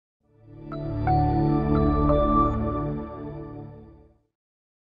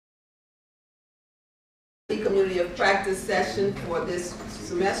practice session for this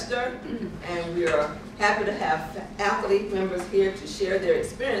semester, and we are happy to have faculty members here to share their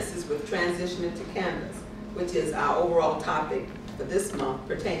experiences with transitioning to Canvas, which is our overall topic for this month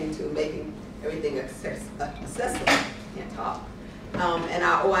pertaining to making everything accessible. Can't talk. And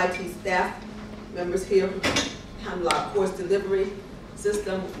our OIT staff members here who handle our course delivery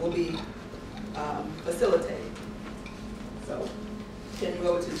system will be facilitating. So, turning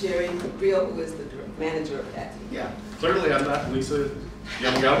over to Jerry McGreal, who is the manager of that team. Yeah, clearly I'm not Lisa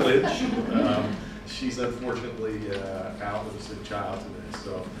Young-Gowledge. She's unfortunately out with a sick child today,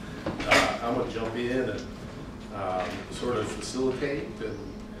 so I'm going to jump in and sort of facilitate and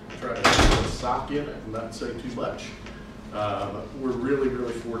try to sock in it and not say too much. We're really,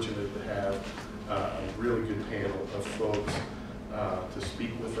 really fortunate to have a really good panel of folks to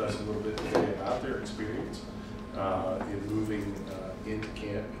speak with us a little bit today about their experience in moving into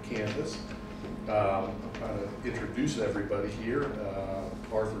Canvas. I'm trying to introduce everybody here.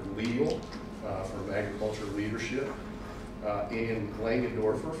 Arthur Leal from Agriculture Leadership, Ann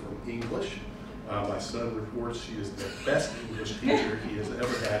Langendorfer from English. My son reports she is the best English teacher he has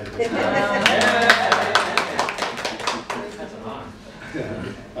ever had in his life.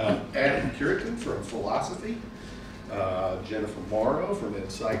 Adam Curitin from Philosophy, Jennifer Morrow from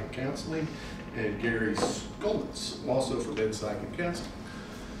Insight Counseling, and Gary Skolitz, also from Insight and Counseling.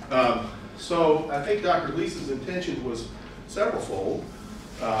 So I think Dr. Lisa's intention was severalfold.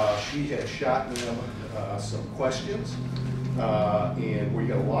 She had shot them some questions, and we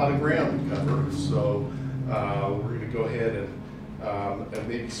got a lot of ground to cover. So we're going to go ahead and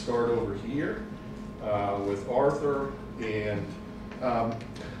maybe start over here with Arthur, and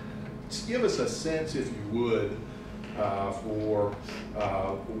just give us a sense, if you would, for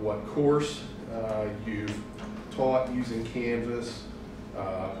what course you've taught using Canvas,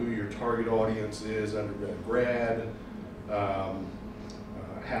 who your target audience is, undergrad, grad,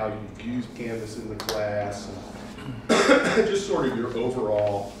 how you've used Canvas in the class, and just sort of your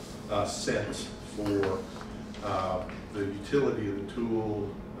overall sense for the utility of the tool,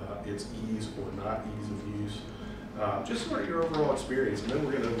 its ease or not ease of use, just sort of your overall experience. And then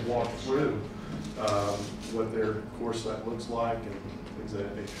we're going to walk through what their course set looks like and things of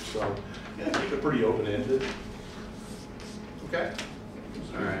that nature. So yeah, keep it pretty open-ended. Okay?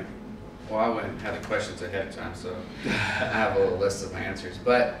 All right. Well, I went and had the questions ahead of time, so I have a little list of my answers.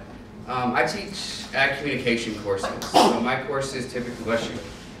 But I teach ag communication courses. So my courses typically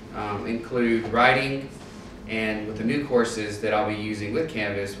include writing, and with the new courses that I'll be using with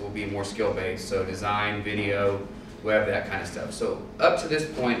Canvas will be more skill-based, so design, video, web, that kind of stuff. So up to this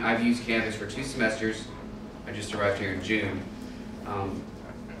point, I've used Canvas for 2 semesters. I just arrived here in June.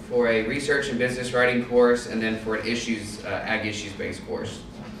 For a research and business writing course, and then for an ag issues-based course.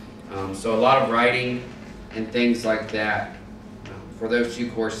 So a lot of writing and things like that for those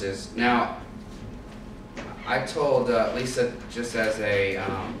 2 courses. Now, I told Lisa just as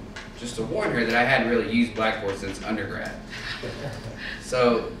just to warn her that I hadn't really used Blackboard since undergrad.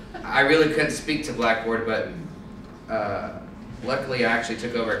 So I really couldn't speak to Blackboard, but luckily I actually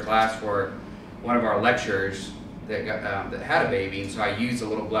took over a class for one of our lecturers that had a baby, and so I used a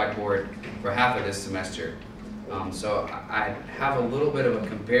little Blackboard for half of this semester. So I have a little bit of a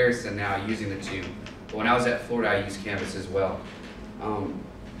comparison now using the 2. But when I was at Florida, I used Canvas as well.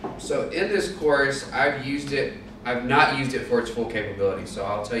 So in this course, I've not used it for its full capability. So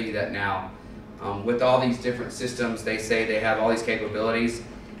I'll tell you that now. With all these different systems, they say they have all these capabilities,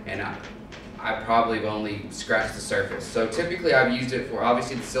 and I probably have only scratched the surface. So typically I've used it for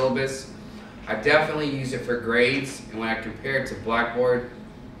obviously the syllabus. I definitely use it for grades, and when I compare it to Blackboard,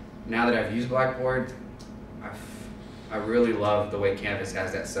 now that I've used Blackboard, I really love the way Canvas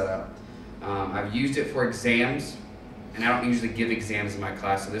has that set up. I've used it for exams, and I don't usually give exams in my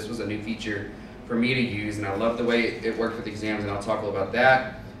class, so this was a new feature for me to use, and I love the way it worked with exams, and I'll talk a little about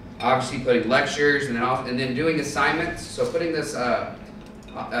that. Obviously putting lectures, and then doing assignments, so putting this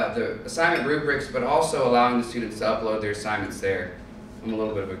the assignment rubrics, but also allowing the students to upload their assignments there. I'm a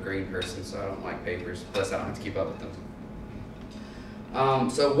little bit of a green person, so I don't like papers, plus I don't have to keep up with them.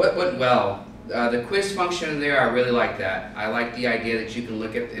 So what went well? The quiz function in there, I really like that. I like the idea that you can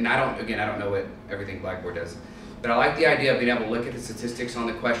look at, and I don't know what everything Blackboard does, but I like the idea of being able to look at the statistics on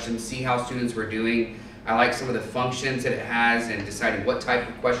the questions, see how students were doing. I like some of the functions that it has and deciding what type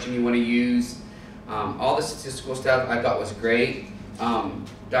of question you want to use. All the statistical stuff I thought was great.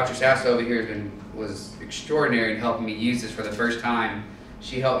 Dr. Sasso over here was extraordinary in helping me use this for the first time.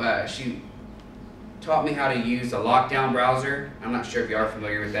 She taught me how to use a lockdown browser. I'm not sure if you are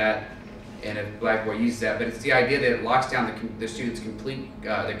familiar with that, and if Blackboard uses that, but it's the idea that it locks down the student's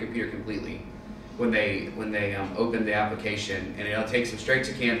their computer completely. when they open the application, and it'll take them straight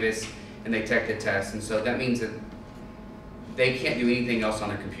to Canvas and they take the test. And so that means that they can't do anything else on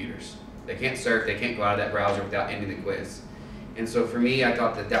their computers. They can't surf, they can't go out of that browser without ending the quiz. And so for me, I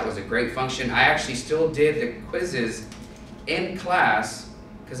thought that that was a great function. I actually still did the quizzes in class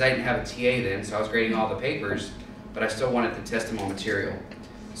because I didn't have a TA then, so I was grading all the papers, but I still wanted to test them on material.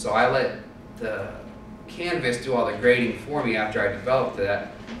 So I let the Canvas do all the grading for me after I developed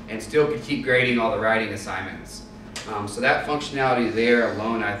that, and still could keep grading all the writing assignments. So that functionality there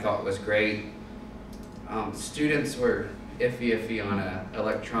alone I thought was great. Students were iffy on an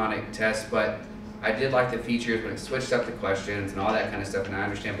electronic test, but I did like the features when it switched up the questions and all that kind of stuff, and I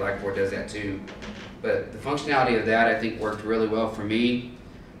understand Blackboard does that too. But the functionality of that I think worked really well for me.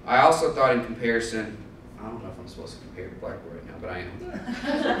 I also thought in comparison, I don't know if I'm supposed to compare to Blackboard right now, but I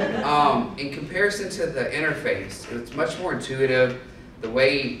am. In comparison to the interface, it's much more intuitive. The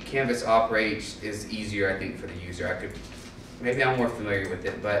way Canvas operates is easier, I think, for the user. Maybe I'm more familiar with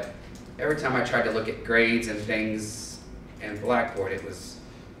it, but every time I tried to look at grades and things in Blackboard, it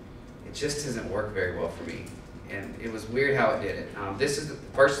just doesn't work very well for me. And it was weird how it did it. This is the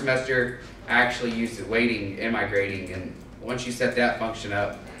first semester I actually used the weighting in my grading, and once you set that function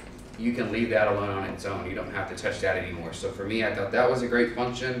up, you can leave that alone on its own. You don't have to touch that anymore. So for me, I thought that was a great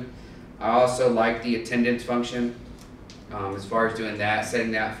function. I also like the attendance function. As far as doing that,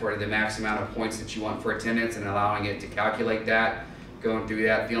 setting that for the max amount of points that you want for attendance and allowing it to calculate that, going through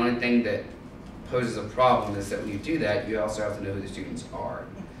that. The only thing that poses a problem is that when you do that, you also have to know who the students are.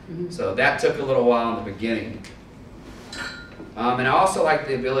 So that took a little while in the beginning. And I also like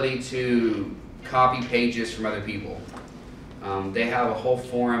the ability to copy pages from other people. They have a whole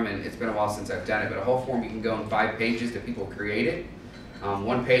form, and it's been a while since I've done it, but a whole form you can go in 5 pages that people created.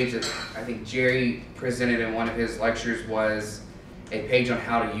 One page that I think Jerry presented in one of his lectures was a page on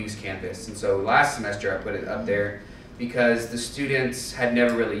how to use Canvas. And so last semester I put it up there because the students had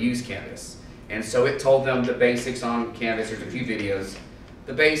never really used Canvas. And so it told them the basics on Canvas. There's a few videos.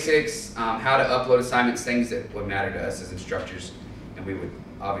 The basics, how to upload assignments, things that would matter to us as instructors. And we would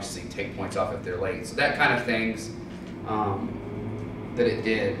obviously take points off if they're late. So that kind of things that it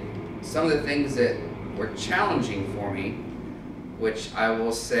did. Some of the things that were challenging for me, which I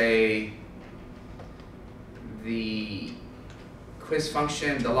will say the quiz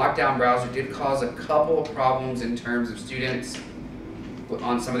function, the lockdown browser did cause a couple of problems in terms of students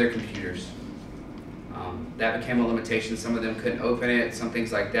on some of their computers. That became a limitation. Some of them couldn't open it, some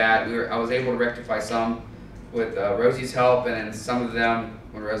things like that. I was able to rectify some with Rosie's help, and then some of them,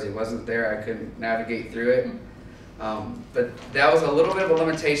 when Rosie wasn't there, I couldn't navigate through it. But that was a little bit of a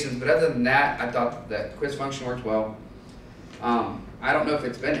limitation, but other than that, I thought that quiz function worked well. I don't know if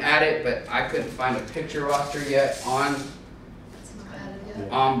it's been added, but I couldn't find a picture roster yet on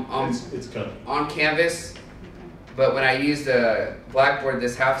It's coming. on Canvas. But when I used Blackboard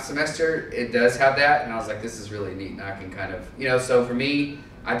this half semester, it does have that, and I was like, this is really neat, and I can kind of, so for me,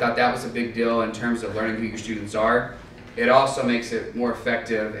 I thought that was a big deal in terms of learning who your students are. It also makes it more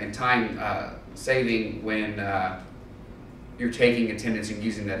effective and time saving when you're taking attendance and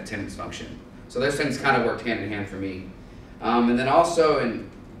using that attendance function. So those things kind of worked hand in hand for me. And then also, and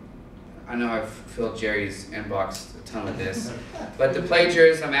I know I've filled Jerry's inbox a ton with this, but the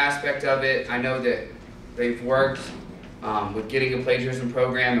plagiarism aspect of it, I know that they've worked with getting a plagiarism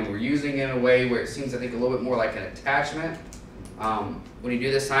program, and we're using it in a way where it seems, I think, a little bit more like an attachment. When you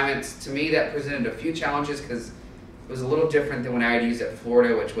do the assignments, to me that presented a few challenges because it was a little different than when I had used at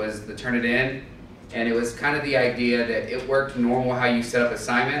Florida, which was the turn it in. And it was kind of the idea that it worked normal how you set up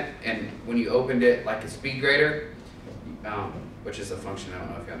assignment, and when you opened it like a speed grader, which is a function, I don't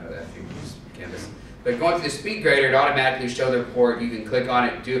know if y'all know that if you use Canvas. But going through the speed grader, it automatically shows the report. You can click on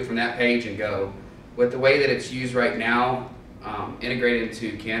it, do it from that page, and go. With the way that it's used right now, integrated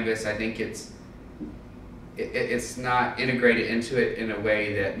into Canvas, I think it's not integrated into it in a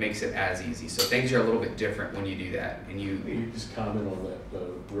way that makes it as easy. So things are a little bit different when you do that. And You just comment on that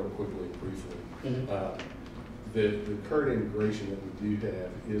real quickly, briefly. Mm-hmm. The current integration that we do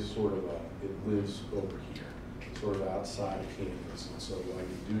have is sort of it lives over here, sort of outside of Canvas. And so while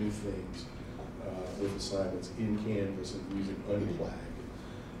you're doing things with assignments in Canvas and using unflagged,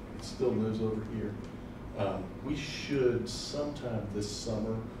 it still lives over here. We should sometime this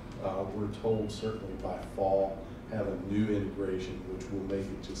summer, we're told certainly by fall, have a new integration which will make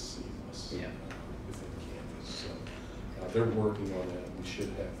it just seamless within Canvas. So they're working on that. We should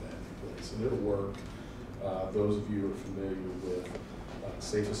have that in place, and it'll work. Those of you who are familiar with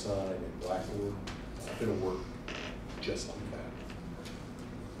Safe Assign and Blackboard, it'll work just like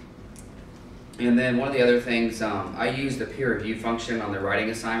And then one of the other things, I used the peer review function on the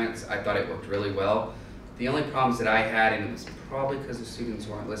writing assignments. I thought it worked really well. The only problems that I had, and it was probably because the students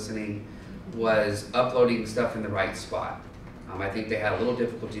weren't listening, was uploading stuff in the right spot. I think they had a little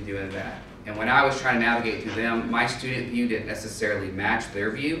difficulty doing that. And when I was trying to navigate through them, my student view didn't necessarily match their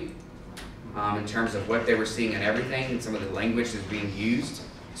view in terms of what they were seeing and everything, and some of the language that's being used.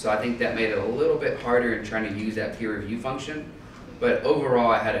 So I think that made it a little bit harder in trying to use that peer review function. But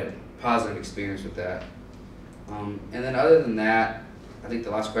overall, I had a positive experience with that. And then other than that, I think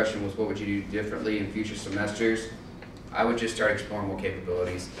the last question was, what would you do differently in future semesters? I would just start exploring more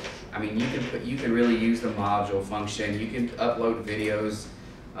capabilities. I mean, you can really use the module function. You can upload videos.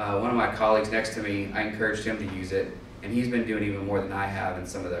 One of my colleagues next to me, I encouraged him to use it, and he's been doing even more than I have in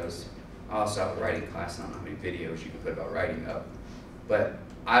some of those. I also have a writing class. I don't know how many videos you can put about writing up, but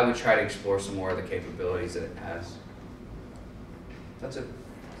I would try to explore some more of the capabilities that it has. That's it.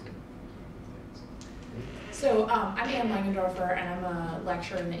 So I'm Ann Langendorfer, and I'm a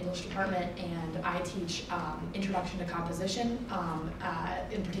lecturer in the English department, and I teach Introduction to Composition.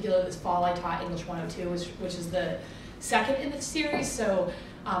 In particular, this fall I taught English 102, which is the second in the series. So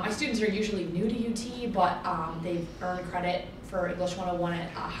my students are usually new to UT, but they've earned credit for English 101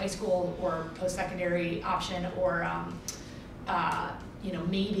 at high school or post-secondary option, or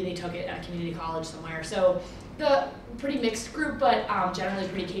maybe they took it at a community college somewhere. So the pretty mixed group, but generally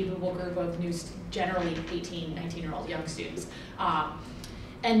pretty capable group of generally 18, 19-year-old young students.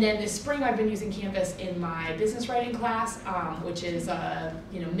 And then this spring I've been using Canvas in my business writing class, which is a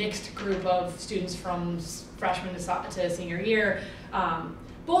mixed group of students from freshman to senior year.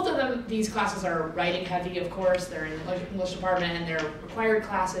 Both of them, these classes are writing heavy, of course. They're in the English department and they're required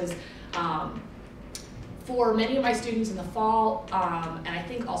classes. For many of my students in the fall, and I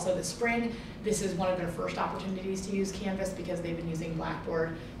think also this spring, this is one of their first opportunities to use Canvas because they've been using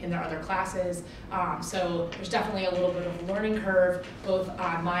Blackboard in their other classes. So there's definitely a little bit of a learning curve, both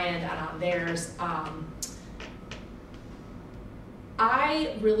on my end and on theirs.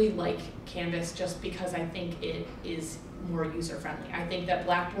 I really like Canvas just because I think it is more user-friendly. I think that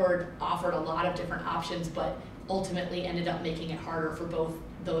Blackboard offered a lot of different options, but ultimately ended up making it harder for both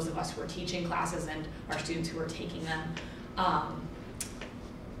those of us who are teaching classes and our students who are taking them.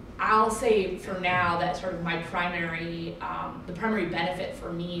 I'll say for now that sort of my primary, the primary benefit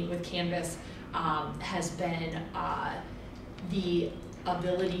for me with Canvas has been the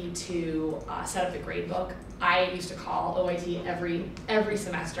ability to set up the gradebook. I used to call OIT every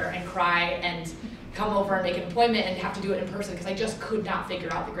semester and cry and come over and make an appointment and have to do it in person because I just could not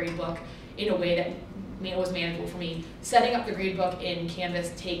figure out the gradebook in a way that was manageable for me. Setting up the gradebook in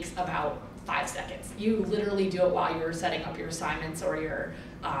Canvas takes about 5 seconds. You literally do it while you're setting up your assignments or your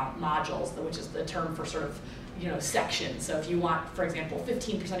modules, which is the term for sort of sections. So if you want, for example,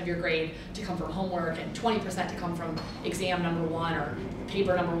 15% of your grade to come from homework and 20% to come from exam number 1 or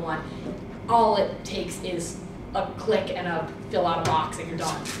paper number 1, all it takes is a click and a fill out a box and you're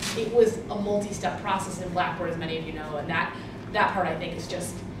done. It was a multi-step process in Blackboard, as many of you know, and that part I think is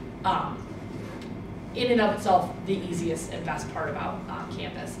just in and of itself the easiest and best part about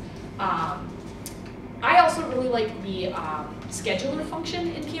Canvas. I also really like the scheduler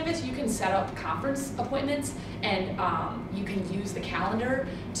function in Canvas. You can set up conference appointments and you can use the calendar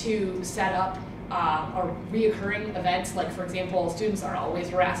to set up reoccurring events. Like, for example, students are always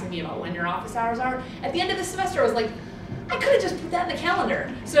harassing me about when your office hours are. At the end of the semester, I was like, I could have just put that in the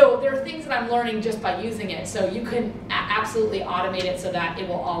calendar. So there are things that I'm learning just by using it. So you can absolutely automate it so that it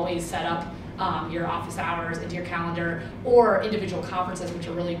will always set up your office hours into your calendar, or individual conferences, which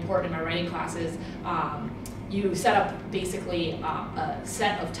are really important in my writing classes. You set up basically a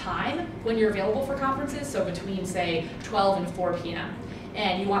set of time when you're available for conferences, so between, say, 12 and 4 p.m.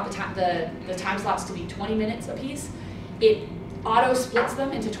 And you want the time slots to be 20 minutes apiece. It auto splits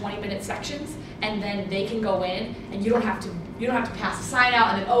them into 20-minute sections, and then they can go in, and you don't have to pass a sign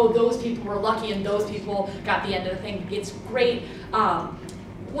out and then, oh, those people were lucky and those people got the end of the thing. It's great.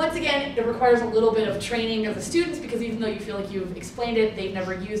 Once again, it requires a little bit of training of the students because even though you feel like you've explained it, they've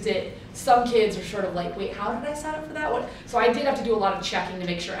never used it. Some kids are sort of like, wait, how did I sign up for that one? So I did have to do a lot of checking to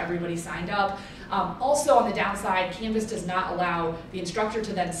make sure everybody signed up. Also on the downside, Canvas does not allow the instructor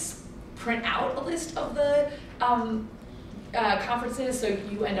to then print out a list of the conferences, so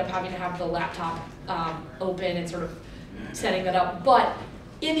you end up having to have the laptop open and sort of setting that up. But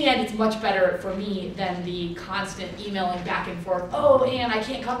in the end, it's much better for me than the constant emailing back and forth. Oh, Ann, I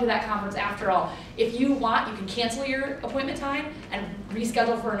can't come to that conference after all. If you want, you can cancel your appointment time and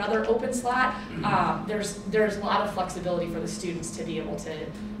reschedule for another open slot. There's a lot of flexibility for the students to be able to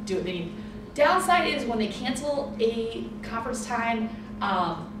do it. The downside is when they cancel a conference time,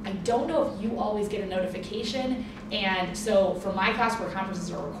 I I don't know if you always get a notification, and so for my class where conferences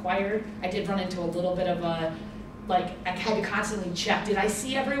are required, I did run into a little bit of a, like, I had to constantly check, did I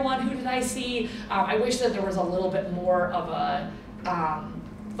see everyone, who did I see? I wish that there was a little bit more of a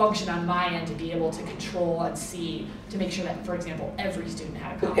function on my end to be able to control and see, to make sure that, for example, every student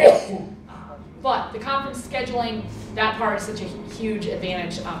had a conference. But the conference scheduling, that part is such a huge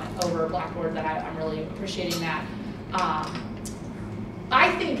advantage over Blackboard that I'm really appreciating that.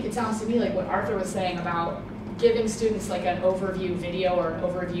 I think it sounds to me like what Arthur was saying about giving students like an overview video or an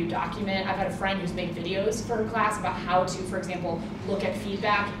overview document. I've had a friend who's made videos for her class about how to, for example, look at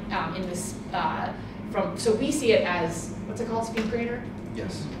feedback in this, so we see it as, what's it called, SpeedGrader?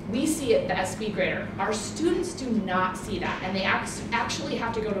 Yes. We see it as SpeedGrader. Our students do not see that, and they actually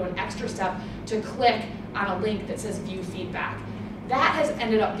have to go to an extra step to click on a link that says view feedback. That has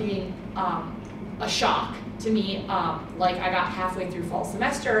ended up being a shock to me. Like, I got halfway through fall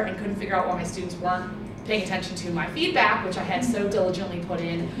semester and couldn't figure out why my students weren't paying attention to my feedback, which I had so diligently put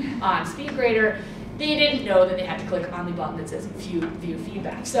in on SpeedGrader. They didn't know that they had to click on the button that says view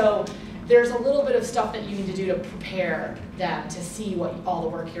feedback. So there's a little bit of stuff that you need to do to prepare them to see what all the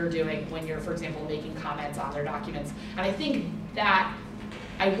work you're doing when you're, for example, making comments on their documents. And I think that,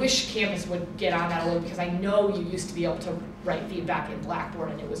 I wish Canvas would get on that a little, because I know you used to be able to write feedback in Blackboard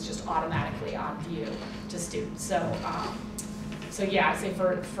and it was just automatically on view to students. So yeah, I'd say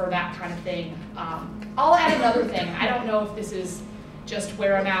for that kind of thing. I'll add another thing. I don't know if this is just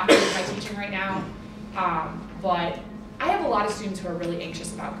where I'm at with my teaching right now, but I have a lot of students who are really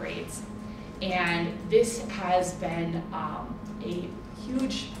anxious about grades. And this has been a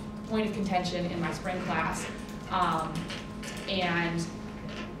huge point of contention in my spring class. And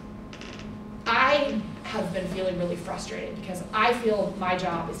I have been feeling really frustrated because I feel my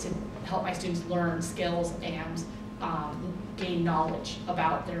job is to help my students learn skills and gain knowledge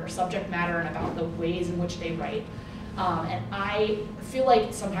about their subject matter and about the ways in which they write. And I feel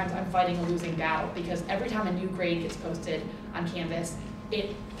like sometimes I'm fighting a losing battle because every time a new grade gets posted on Canvas,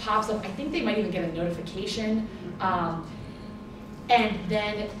 it pops up. I think they might even get a notification. And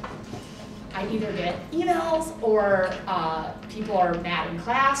then I either get emails or people are mad in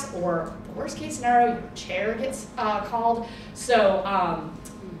class, or the worst case scenario, your chair gets called. So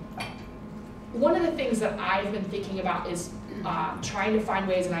one of the things that I've been thinking about is trying to find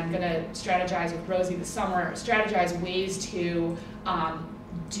ways, and I'm gonna strategize with Rosie this summer, strategize ways to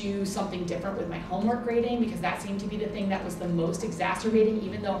do something different with my homework grading, because that seemed to be the thing that was the most exacerbating.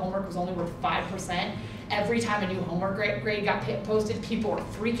 Even though homework was only worth 5%, every time a new homework grade got posted, people were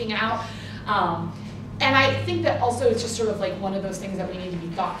freaking out. And I think that also it's just sort of like one of those things that we need to be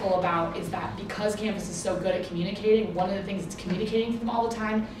thoughtful about, is that because Canvas is so good at communicating, one of the things it's communicating to them all the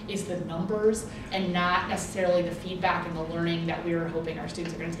time is the numbers and not necessarily the feedback and the learning that we're hoping our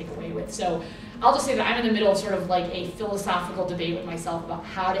students are going to take away with. So I'll just say that I'm in the middle of sort of like a philosophical debate with myself about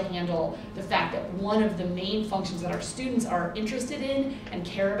how to handle the fact that one of the main functions that our students are interested in and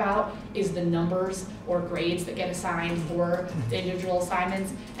care about is the numbers or grades that get assigned for the individual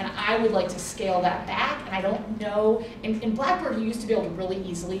assignments. And I would like to scale that back, and I don't know, in Blackboard you used to be able to really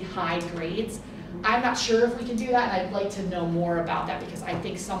easily hide grades. I'm not sure if we can do that, and I'd like to know more about that, because I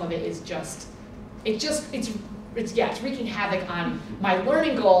think some of it is just, it's wreaking havoc on my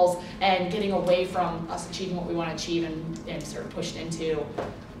learning goals and getting away from us achieving what we want to achieve, and sort of pushed into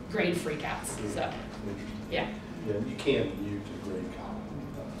grade freakouts. So, yeah. Yeah, you can mute a grade column.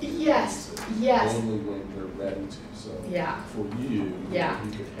 Yes. Only when they're ready to. So Yeah. for you, Yeah.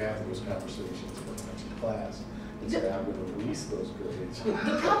 you could have those conversations for the next class and say, I'm going to release those grades.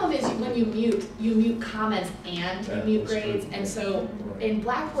 The problem is when you mute comments and you mute grades, and so in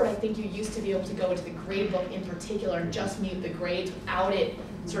Blackboard I think you used to be able to go into the grade book in particular and just mute the grades without it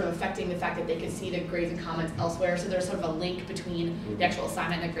sort of affecting the fact that they could see the grades and comments elsewhere. So there's sort of a link between the actual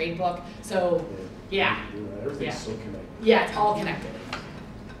assignment and the grade book. So yeah. Everything's so connected. Yeah, it's all connected.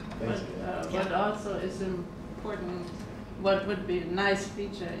 What also is important, what would be a nice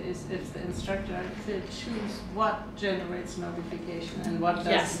feature is if the instructor could choose what generates notification and what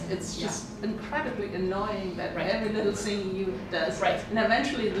doesn't. Yes. It's just incredibly annoying that every little thing you does. Right. And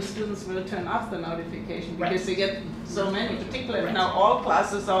eventually the students will turn off the notification because Right. they get so many, particularly Right. now all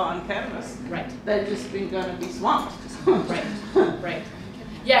classes are on Canvas. Right. They're just gonna be swamped. Right. Right.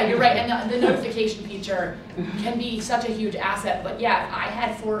 Yeah, you're right, and the notification feature can be such a huge asset, but yeah, I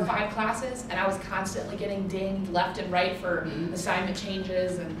had 4 or 5 classes, and I was constantly getting dinged left and right for assignment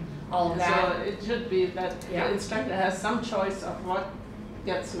changes and all of that. So it should be that Yeah. the instructor has some choice of what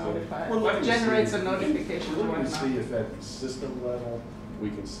gets notified, We're what looking to generates see- a notification We're or looking to whatnot. see if at the system level,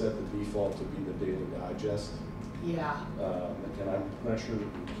 we can set the default to be the daily digest. Yeah. And I'm not sure that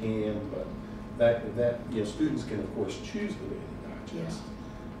we can, but that you know, students can of course choose the daily digest,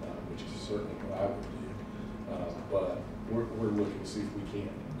 which is certainly what I would do. But we're looking to see if we can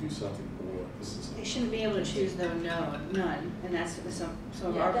do something more consistent. They shouldn't be able to choose though, none, and that's what some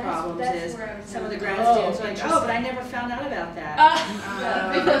of Yeah, our problems that's is. where I was Some of the going. grad students are like, oh, but I never found out about that.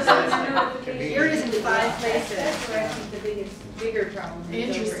 Because Here it is in 5 places. That's where I think the bigger problem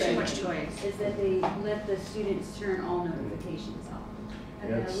is. Interesting. Too much choice. Is that they let the students turn all notifications off.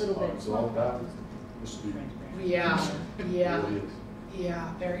 And then a little bit. It's all about the student. Yeah. Yeah. It really is.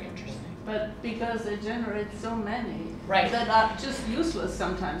 Yeah. Very interesting. But because they generate so many Right. that are just useless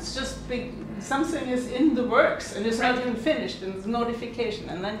sometimes. Just big, something is in the works and it's not even finished, and it's notification,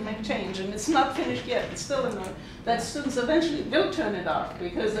 and then make change, and it's not finished yet. It's still in the, that students eventually will turn it off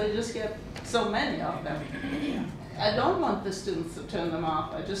because they just get so many of them. I don't want the students to turn them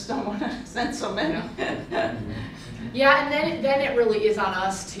off. I just don't want to send so many. Yeah, and then it really is on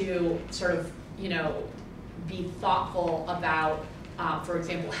us to sort of, you know, be thoughtful about, for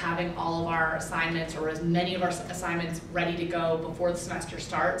example, having all of our assignments or as many of our assignments ready to go before the semester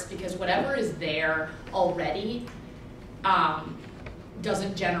starts, because whatever is there already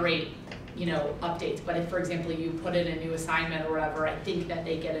doesn't generate, you know, updates. But if, for example, you put in a new assignment or whatever, I think that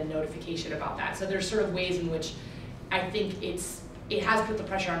they get a notification about that. So there's sort of ways in which I think it has put the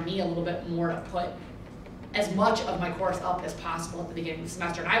pressure on me a little bit more to put as much of my course up as possible at the beginning of the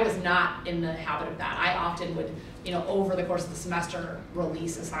semester. And I was not in the habit of that. I often would, you know, over the course of the semester,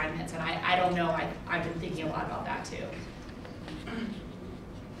 release assignments. And I don't know, I've been thinking a lot about that too.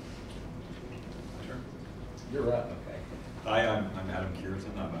 Sure. You're right. Okay. Hi, I'm Adam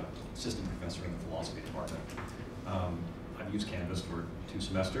Kierton. I'm an assistant professor in the philosophy department. I've used Canvas for 2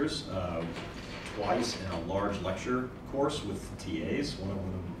 semesters, twice in a large lecture course with TAs. One of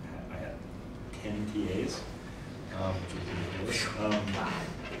them I had 10 TAs, which was ridiculous.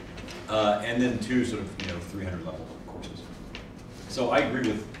 And then 2 sort of 300 level courses. So I agree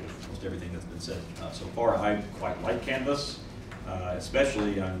with most everything that's been said so far. I quite like Canvas,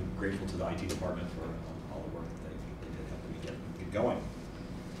 especially I'm grateful to the IT department for all the work that they did helping me get going.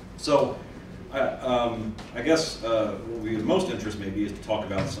 So I guess what would be of most interest maybe is to talk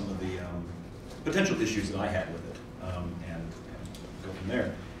about some of the potential issues that I had with it and go from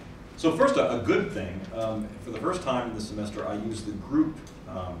there. So first, a good thing, for the first time this semester I used the group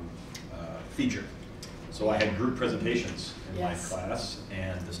feature. So I had group presentations in my class,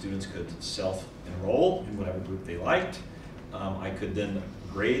 and the students could self-enroll in whatever group they liked. I could then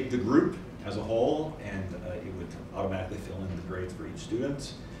grade the group as a whole, and it would automatically fill in the grades for each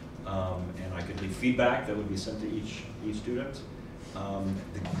student. And I could leave feedback that would be sent to each student.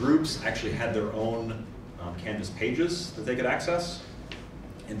 The groups actually had their own Canvas pages that they could access,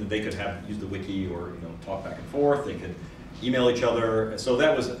 and that they could use the wiki or talk back and forth. They could email each other. So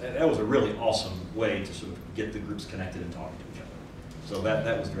that was a really awesome way to sort of get the groups connected and talking to each other. So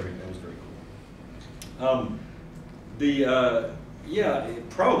that was very cool.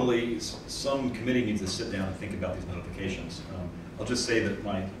 Probably some committee needs to sit down and think about these notifications. I'll just say that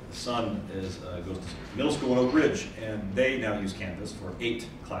my son goes to middle school in Oak Ridge, and they now use Canvas for 8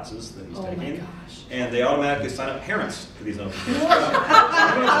 classes that he's taking. Oh my gosh. And they automatically sign up parents for these notifications. So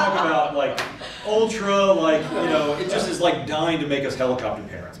I'm going to talk about it just is like dying to make us helicopter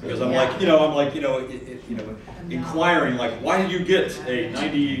parents, because I'm inquiring why did you get a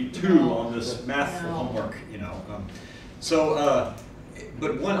 92 on this math homework,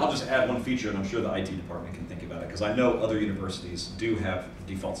 But I'll just add one feature, and I'm sure the IT department can think about it, because I know other universities do have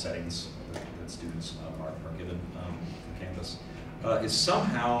default settings that students are given for Canvas, is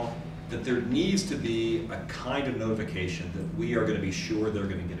somehow that there needs to be a kind of notification that we are going to be sure they're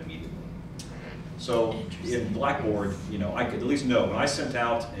going to get immediately. So in Blackboard, I could at least know when I sent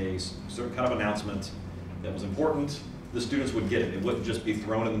out a certain kind of announcement that was important, the students would get it. It wouldn't just be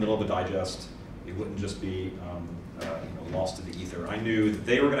thrown in the middle of a digest. It wouldn't just be lost to the ether. I knew that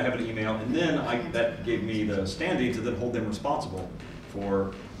they were going to have an email, and then that gave me the standing to then hold them responsible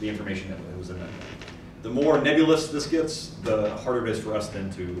for the information that was in that. The more nebulous this gets, the harder it is for us then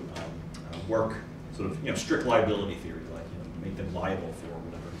to work sort of strict liability theory, make them liable for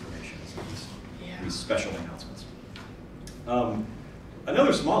whatever information is in these special announcements.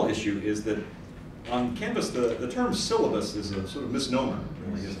 Another small issue is that on Canvas, the term syllabus is a sort of misnomer,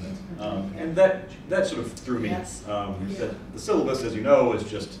 really, isn't it? And that sort of threw me. Yes. That the syllabus, as you know, is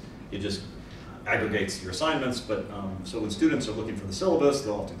just aggregates your assignments. But so when students are looking for the syllabus,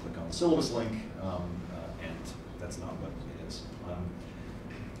 they'll often click on the syllabus link, and that's not what it is.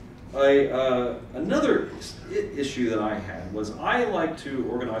 Another issue that I had was I like to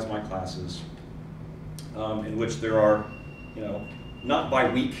organize my classes in which there are, not by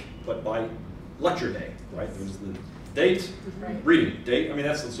week, but by lecture day, right? There's the date, reading, date. I mean,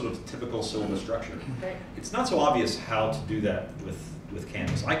 that's the sort of typical syllabus structure. Right. It's not so obvious how to do that with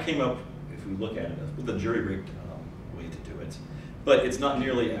Canvas. I came up, if we look at it, with a jury-rigged way to do it, but it's not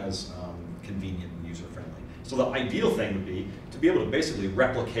nearly as convenient and user-friendly. So the ideal thing would be to be able to basically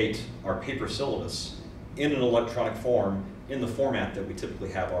replicate our paper syllabus in an electronic form in the format that we typically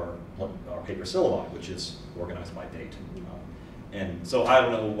have our paper syllabi, which is organized by date. And so I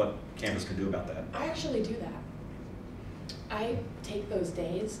don't know what Canvas can do about that. I actually do that. I take those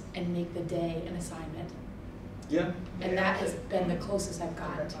days and make the day an assignment. Yeah. And that has been the closest I've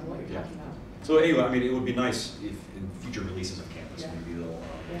gotten to what you're talking about. So anyway, I mean, it would be nice if in future releases of Canvas, Yeah. maybe they'll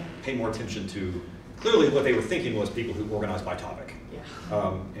Yeah. pay more attention to, clearly what they were thinking was people who organize by topic. Yeah.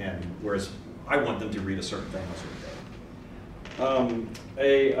 And whereas I want them to read a certain thing on a certain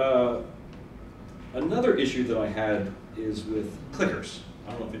day. Another issue that I had is with clickers.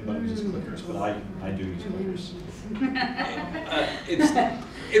 I don't know if anybody uses clickers, but I do use clickers.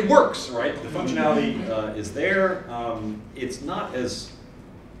 It works, right? The functionality is there. It's not as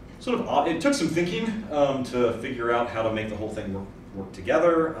sort of odd. It took some thinking to figure out how to make the whole thing work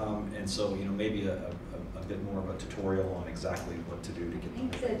together, and so maybe a bit more of a tutorial on exactly what to do to I get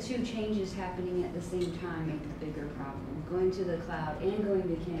think the the two changes happening at the same time make the bigger problem. Going to the cloud and going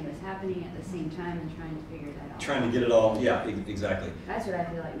to Canvas happening at the same time and trying to figure that out. trying to get it all. Yeah, exactly. That's what I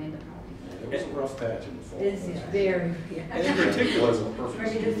feel like made the problem. It was a rough patch in the fall. It's very, And in yeah. particular, wasn't perfect.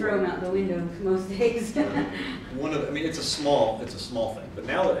 Ready to throw them out the window most days. it's a small thing, but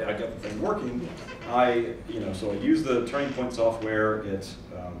now that I got the thing working, so I use the Turning Point software. It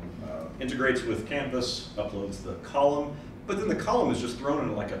integrates with Canvas, uploads the column, but then the column is just thrown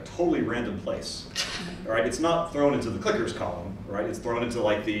in like a totally random place. All right, it's not thrown into the clickers column, right? It's thrown into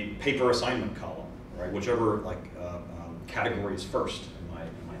like the paper assignment column, right? Whichever category is first in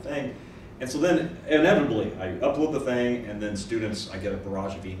my thing. And so then inevitably I upload the thing, and then I get a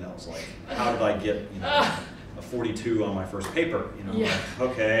barrage of emails like, how did I get a 42 on my first paper? Yeah. Like,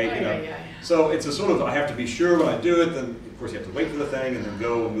 okay, Yeah. So it's a sort of, I have to be sure when I do it, then of course you have to wait for the thing and then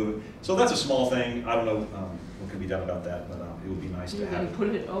go and move it. So that's a small thing. I don't know what can be done about that, but it would be nice You to can have.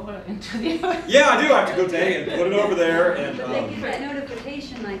 pull it over into the other. Yeah, I do. I have to go take and put it over there, and But they get that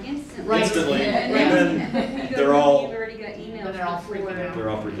notification like instantly. Right. instantly, Yeah. and then You go they're through, all. You've already got emails They're all before, freaking out. They're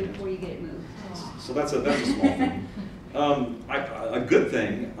all freaking out. before you get it moved. So that's a small thing. A good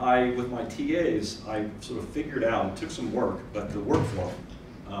thing, with my TAs, I sort of figured out, it took some work, but the workflow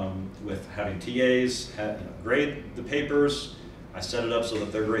with having TAs grade the papers. I set it up so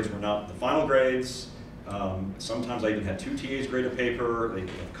that their grades were not the final grades. Sometimes I even had 2 TAs grade a paper. They could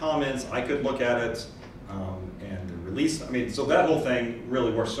have comments. I could look at it and the release. So that whole thing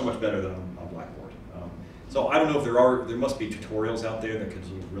really works so much better than on Blackboard. So I don't know if there must be tutorials out there that could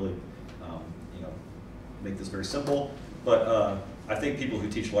sort of really make this very simple, but I think people who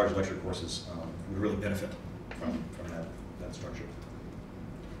teach large lecture courses would really benefit from that structure.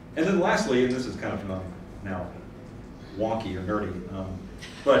 And then lastly, and this is kind of now wonky or nerdy,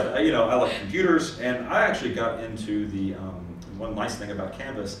 but I like computers, and I actually got into the one nice thing about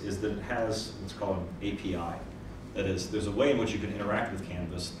Canvas is that it has what's called an API. That is, there's a way in which you can interact with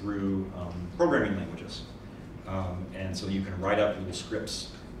Canvas through programming languages, and so you can write up little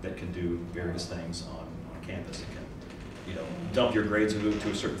scripts that can do various things on Canvas. It can, dump your grades into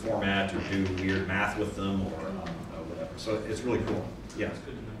a certain format, or do weird math with them, or whatever. So it's really cool. Yeah.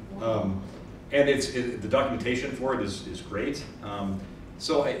 And the documentation for it is great.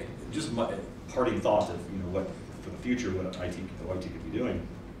 So just my parting thought of what for the future what IT could be doing.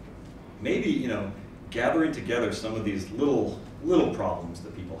 Maybe gathering together some of these little problems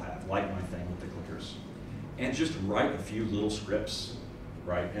that people have, like my thing with the clickers, and just write a few little scripts.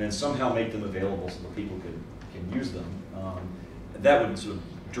 Right, and then somehow make them available so that people can use them. That would sort of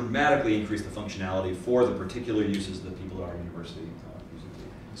dramatically increase the functionality for the particular uses that people at our university use it to.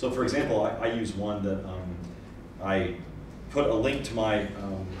 So, for example, I use one that I put a link to my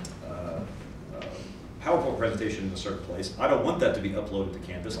PowerPoint presentation in a certain place. I don't want that to be uploaded to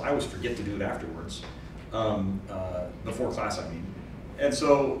Canvas. I always forget to do it afterwards, before class, I mean. And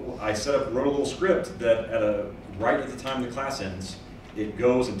so I wrote a little script that right at the time the class ends, it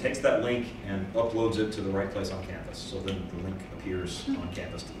goes and takes that link and uploads it to the right place on Canvas. So then the link appears on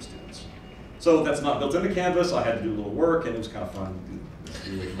Canvas to the students. So that's not built into Canvas. I had to do a little work, and it was kind of fun to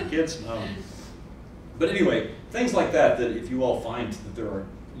do with my kids. But anyway, things like that if you all find that there are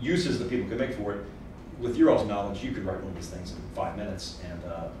uses that people can make for it, with your all's knowledge, you could write one of these things in 5 minutes, and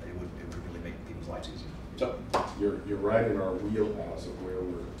it would really make people's lives easier. So You're right in our wheelhouse of where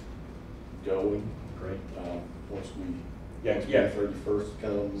we're going. Great. Once we, Yeah, once yeah. May 31st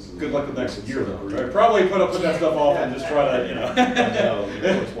comes. and- Good luck the next year though. Right? Probably put that stuff off and just try to, you know. No,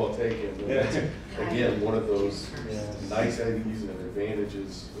 it's well taken. But Yeah. that's, again, one of those niceties and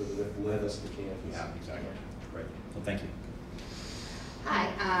advantages that led us to campus. Yeah, exactly. Great. Well, thank you. Hi,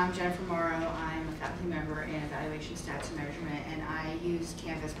 I'm Jennifer Morrow. I'm a faculty member in Evaluation, Stats, and Measurement, and I use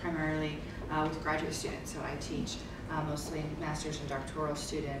Canvas primarily with graduate students. So I teach mostly master's and doctoral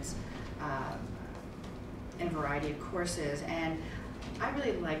students in a variety of courses, and I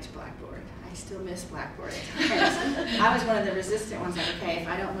really liked Blackboard. I still miss Blackboard at times. I was one of the resistant ones, like, okay, if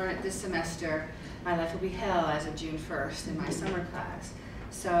I don't learn it this semester, my life will be hell as of June 1st in my summer class.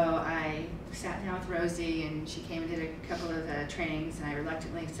 So I sat down with Rosie, and she came and did a couple of trainings, and I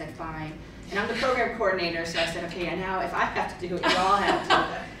reluctantly said fine. And I'm the program coordinator, so I said, okay, now if I have to do it, you all have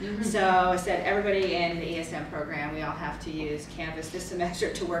to. So I said, everybody in the ESM program, we all have to use Canvas this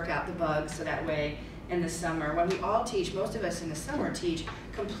semester to work out the bugs, so that way in the summer, when we all teach, most of us in the summer teach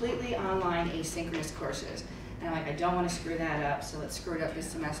completely online asynchronous courses. And I'm like, I don't want to screw that up, so let's screw it up this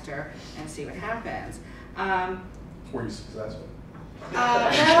semester and see what happens. Were you successful?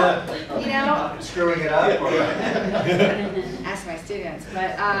 Well, you know, Screwing it up? ask my students,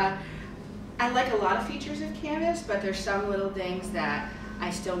 but I like a lot of features of Canvas, but there's some little things that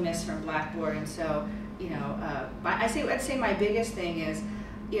I still miss from Blackboard, and so, you know, I'd say my biggest thing is,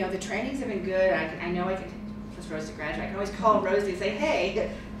 you know, the trainings have been good. I know I can, because Rose to graduate, I can always call Rosie and say,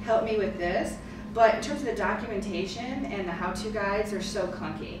 hey, help me with this. But in terms of the documentation and the how-to guides, they're so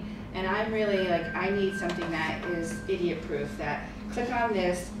clunky. And I'm really like, I need something that is idiot-proof, that click on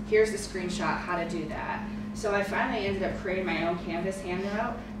this, here's the screenshot, how to do that. So I finally ended up creating my own Canvas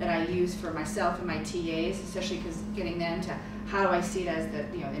handout that I use for myself and my TAs, especially because getting them to how do I see it as the,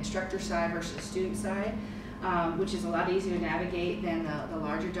 you know, the instructor side versus the student side. Which is a lot easier to navigate than the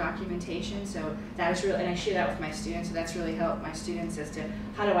larger documentation. So that is really, and I share that with my students, so that's really helped my students as to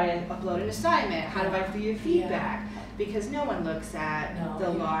how do I upload an assignment, how do I view feedback, because no one looks at the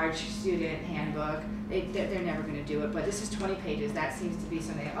large student handbook. They're never going to do it, but this is 20 pages. That seems to be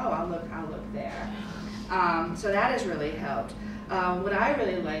something, oh, I'll look there. So that has really helped. What I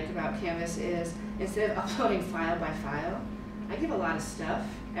really like about Canvas is instead of uploading file by file, I give a lot of stuff.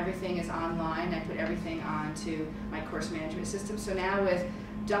 Everything is online. I put everything onto my course management system. So now with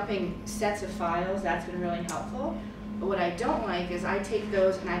dumping sets of files, that's been really helpful. But what I don't like is I take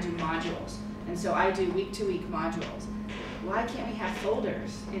those and I do modules. And so I do week-to-week modules. Why can't we have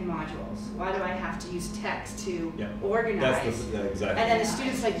folders in modules? Why do I have to use text to organize? Exactly. And then the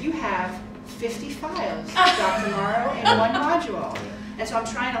student's like, you have 50 files, Dr. Morrow, in one module. And so I'm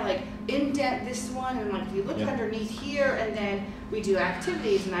trying to like indent this one, and like if you look underneath here, and then we do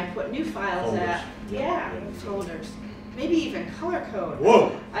activities, and I put new files folders. Maybe even color code.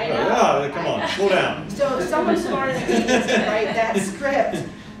 Whoa! I know. Yeah, come on, slow down. So someone smarter than me needs to write that script,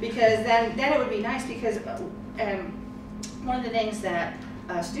 because then it would be nice, because one of the things that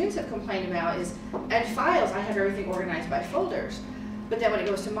students have complained about is at files I have everything organized by folders, but then when it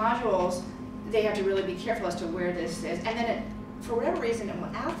goes to modules, they have to really be careful as to where this is, and then for whatever reason, it will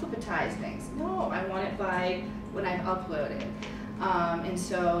alphabetize things. No, I want it by when I've uploaded. And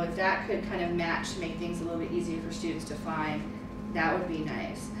so if that could kind of match to make things a little bit easier for students to find, that would be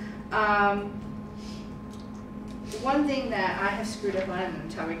nice. One thing that I have screwed up on, and I'm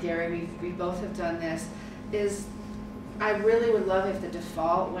telling Gary, we both have done this, is I really would love if the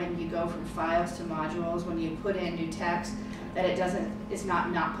default when you go from files to modules, when you put in new text, that it's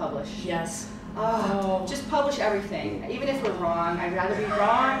not published. Yes. Oh, just publish everything. Even if we're wrong, I'd rather be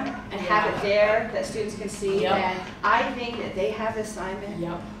wrong and have it there that students can see. And I think that they have the assignment,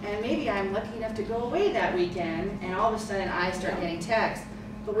 and maybe I'm lucky enough to go away that weekend, and all of a sudden I start getting text.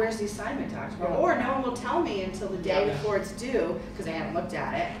 But where's the assignment, Dr. Or no one will tell me until the day before it's due because I haven't looked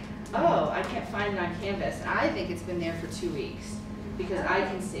at it. Oh, I can't find it on Canvas, and I think it's been there for 2 weeks. Because I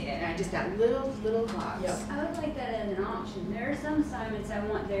can see it, and I just got little box. I would like that as an option. There are some assignments I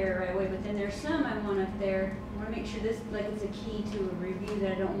want there right away, but then there's some I want up there. I want to make sure this, like, it's a key to a review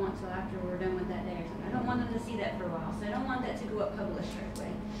that I don't want till after we're done with that day or something. I don't want them to see that for a while, so I don't want that to go up published right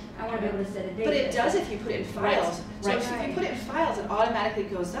away. I want to be able to set a date. But it does if you put it in files. So if you put it in files, it automatically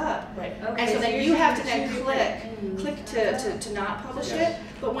goes up. Right. And so then you have to then click to not publish it.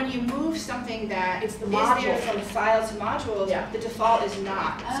 But when you move something that is there from files to modules, the default is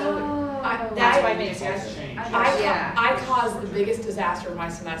not. So that's why I made it. I caused the biggest disaster of my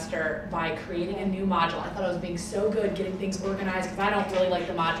semester by creating a new module. I thought I was being so good getting things organized because I don't really like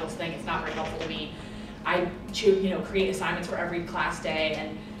the modules thing. It's not very helpful to me. I choose, create assignments for every class day,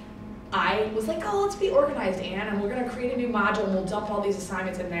 and I was like, oh, let's be organized, Anne, and we're gonna create a new module and we'll dump all these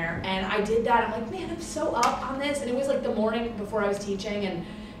assignments in there. And I did that. I'm like, man, I'm so up on this. And it was like the morning before I was teaching, and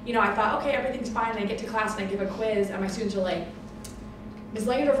you know, I thought, okay, everything's fine. And I get to class and I give a quiz, and my students are like, Ms.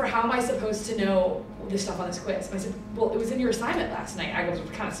 Langendorfer, how am I supposed to know this stuff on this quiz? And I said, well, it was in your assignment last night. I was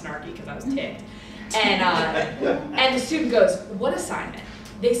kind of snarky because I was ticked. And the student goes, what assignment?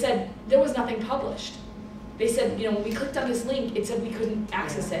 They said, there was nothing published. They said, you know, when we clicked on this link, it said we couldn't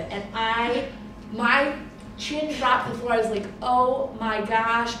access it. And my chin dropped to the floor. I was like, oh my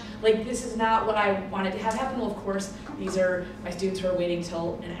gosh, like this is not what I wanted to have happen. Well, of course, these are my students who are waiting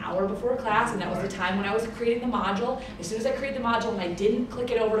till an hour before class, and that was the time when I was creating the module. As soon as I created the module and I didn't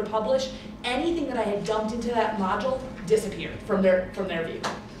click it over to publish, anything that I had dumped into that module disappeared from their view.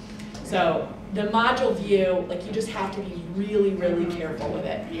 So the module view, like you just have to be really, really careful with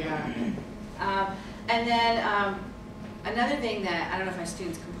it. Yeah. And then another thing that I don't know if my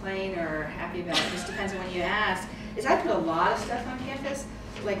students complain or are happy about, it just depends on when you ask, is I put a lot of stuff on campus,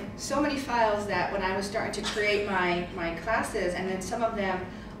 like so many files that when I was starting to create my classes, and then some of them,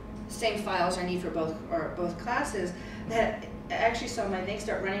 same files I need for both classes, that I actually saw my things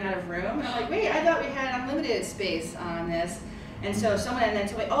start running out of room, and I'm like, wait, I thought we had unlimited space on this. And so someone then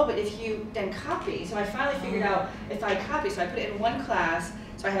told me, oh, but if you then copy, so I finally figured out if I copy, so I put it in one class,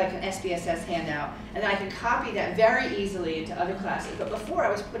 so I have like an SPSS handout, and then I can copy that very easily into other classes. But before I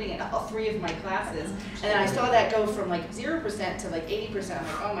was putting it in all 3 of my classes, and then I saw that go from like 0% to like 80%. I'm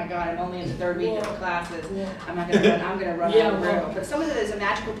like, oh my God, I'm only in the 3rd week of classes. I'm not gonna run. I'm gonna run out of room. But someone that is a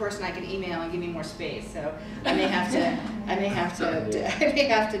magical person I can email and give me more space. So I may have to. I may have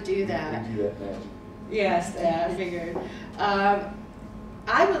to do that. Yes, I figured.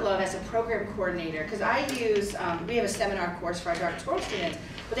 I would love as a program coordinator, because I use, we have a seminar course for our doctoral students,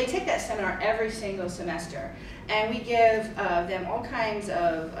 but they take that seminar every single semester. And we give them all kinds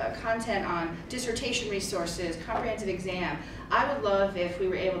of content on dissertation resources, comprehensive exam. I would love if we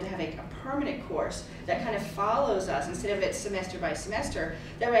were able to have a permanent course that kind of follows us instead of it's semester by semester.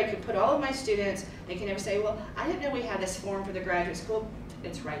 That way I could put all of my students, they can never say, well, I didn't know we had this form for the graduate school.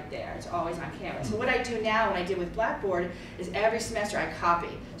 It's right there. It's always on campus. So what I do now, what I did with Blackboard, is every semester I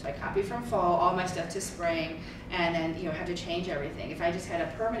copy. So I copy from fall, all my stuff to spring, and then have to change everything. If I just had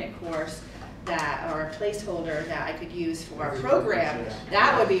a permanent course or a placeholder that I could use for our program,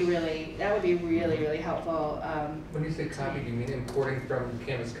 that would be really really helpful. When you say copy, do you mean importing from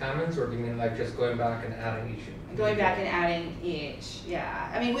Canvas Commons, or do you mean like just going back and adding each? Going back and adding each, yeah.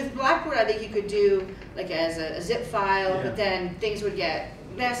 I mean, with Blackboard, I think you could do like as a zip file, but then things would get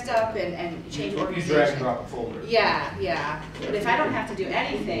messed up and change organization. You drag and drop a folder. Yeah. But if I don't have to do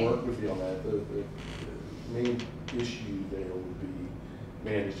anything. Work with you on that. The main issue there would be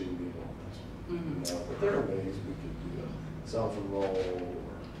managing the enrollment. But there are ways we could do a self-enroll.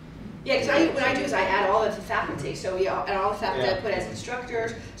 Yeah, because what I do is I add all of the faculty. So and all the faculty I put as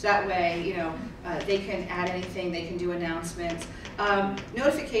instructors, so that way, they can add anything, they can do announcements.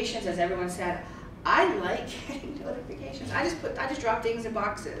 Notifications, as everyone said, I like getting notifications. I just drop things in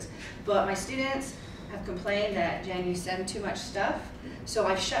boxes. But my students have complained that, Jen, you send too much stuff. So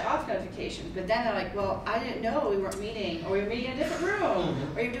I've shut off notifications. But then they're like, well, I didn't know we weren't meeting, or we were meeting in a different room,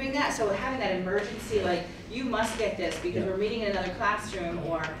 or you're doing that. So having that emergency, like, you must get this because we're meeting in another classroom,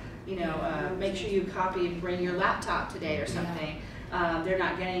 or make sure you copy and bring your laptop today or something. They're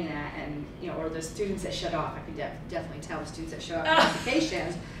not getting that, and or the students that shut off. I can definitely tell the students that shut off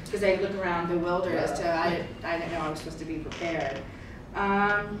notifications because they look around bewildered as to I didn't know I was supposed to be prepared.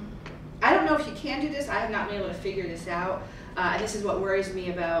 I don't know if you can do this. I have not been able to figure this out. And this is what worries me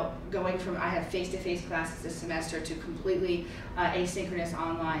about going from I have face-to-face classes this semester to completely asynchronous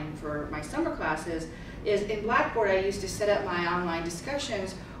online for my summer classes. Is in Blackboard I used to set up my online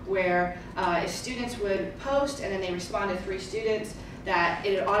discussions where if students would post and then they respond to 3 students, that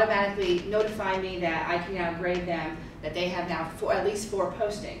it would automatically notify me that I can now grade them, that they have now at least 4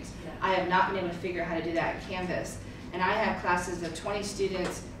 postings. I have not been able to figure out how to do that in Canvas. And I have classes of 20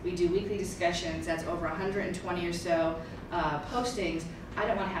 students. We do weekly discussions. That's over 120 or so postings. I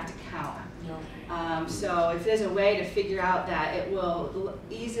don't want to have to count. So if there's a way to figure out that it will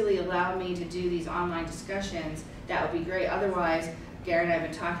easily allow me to do these online discussions, that would be great. Otherwise, Gary and I have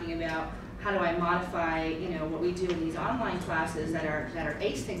been talking about how do I modify, what we do in these online classes that are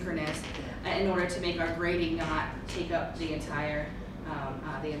asynchronous in order to make our grading not take up the entire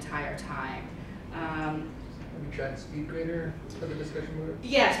time. Have you tried SpeedGrader for the discussion board?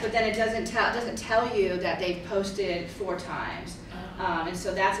 Yes, but then it doesn't tell you that they've posted 4 times, and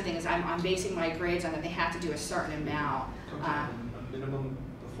so that's the thing is I'm basing my grades on that they have to do a certain amount. A minimum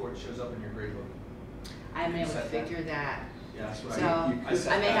before it shows up in your grade book. I'm able to figure that. Yeah, that's right. So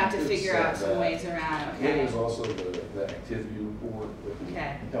You I may have to could figure set out some that. ways around, And okay? there's also the activity report that will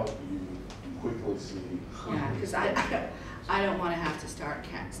Okay. help you quickly see. Yeah, because I don't want to have to start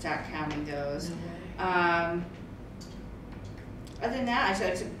counting those. Other than that, I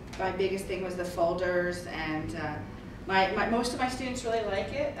said my biggest thing was the folders, and most of my students really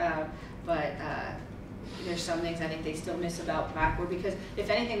like it, but there's some things I think they still miss about Blackboard, because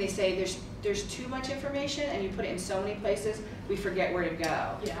if anything, they say there's too much information and you put it in so many places, we forget where to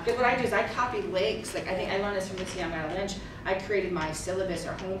go. Yeah. Because what I do is I copy links. Like I think I learned this from Miss Young Lynch. I created my syllabus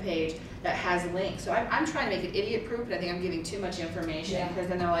or homepage that has links. So I'm trying to make it idiot-proof, but I think I'm giving too much information, Yeah. because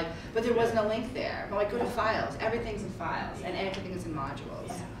then they're like, but there wasn't a link there. I'm like, go to files. Everything's in files, and everything is in modules.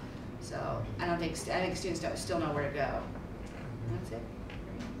 Yeah. So I think students don't still know where to go. That's it.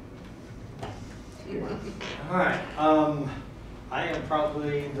 All right, I am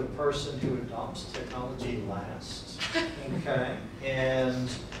probably the person who adopts technology last, okay? And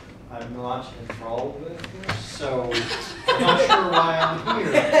I'm not involved with this, so I'm not sure why I'm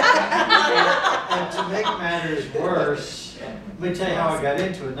here. And to make matters worse, let me tell you how I got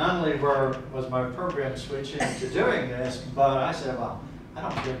into it. Not only was my program switching to doing this, but I said, well, I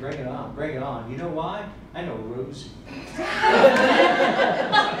don't care, bring it on, bring it on. You know why? I know Rosie.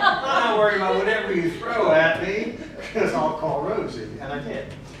 I'm not worried about whatever you throw at me, because I'll call Rosie, and I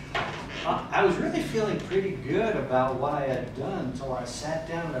did. I was really feeling pretty good about what I had done until I sat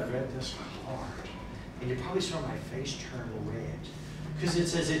down and I read this hard. And you probably saw my face turn red. Because it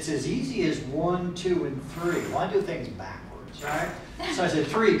says it's as easy as 1, 2, and 3. Well, I do things backwards, right? So I said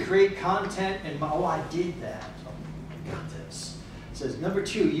 3, create content, and I did that. So I got this. It says number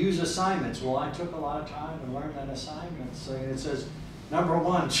 2, use assignments. Well, I took a lot of time and learned that assignment. So it says number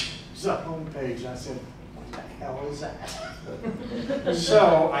 1, choose a homepage. And I said, what the hell is that?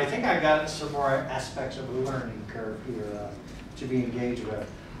 So I think I got some more aspects of the learning curve here to be engaged with.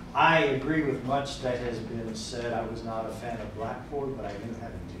 I agree with much that has been said. I was not a fan of Blackboard, but I knew how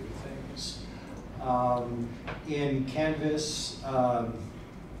to do things. In Canvas,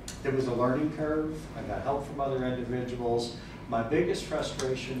 there was a learning curve. I got help from other individuals. My biggest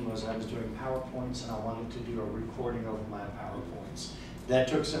frustration was I was doing PowerPoints and I wanted to do a recording of my PowerPoints. That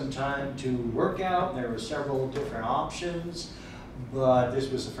took some time to work out. There were several different options, but this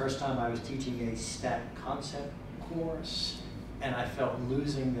was the first time I was teaching a stat concept course, and I felt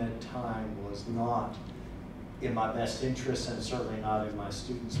losing that time was not in my best interest and certainly not in my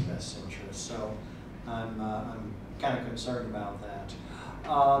students' best interest. So I'm kind of concerned about that.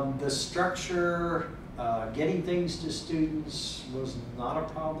 The structure, getting things to students was not a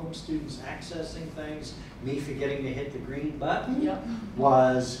problem. Students accessing things, me forgetting to hit the green button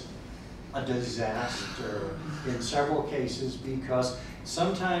was a disaster in several cases, because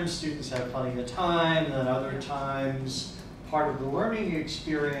sometimes students have plenty of time, and then other times part of the learning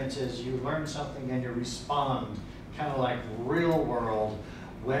experience is you learn something and you respond, kind of like real world.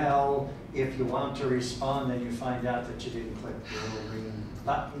 Well, if you want to respond, then you find out that you didn't click the little green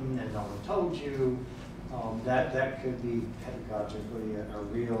button and no one told you. That could be pedagogically a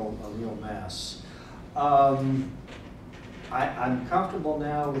real mess. I'm comfortable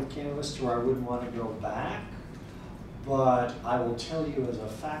now with Canvas to where I wouldn't want to go back, but I will tell you as a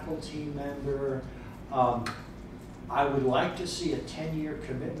faculty member, I would like to see a 10-year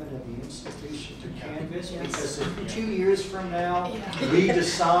commitment of the institution to Canvas, because if 2 years from now we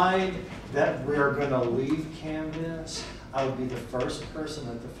decide that we're going to leave Canvas, I would be the first person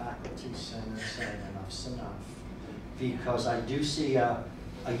at the Faculty Center saying enough's enough, because I do see a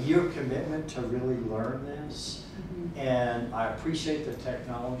year commitment to really learn this, and I appreciate the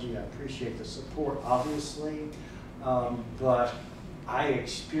technology, I appreciate the support, obviously, but I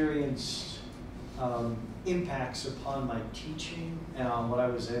experienced impacts upon my teaching and on what I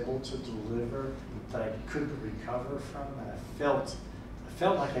was able to deliver that I couldn't recover from, and I felt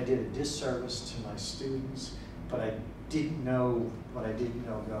like I did a disservice to my students, but I didn't know what I didn't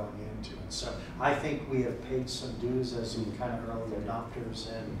know going into it. So I think we have paid some dues as some kind of early adopters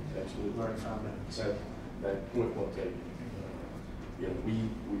and learn from it. So that point well taken. You know, we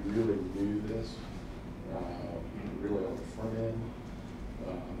really knew this, really on the front end.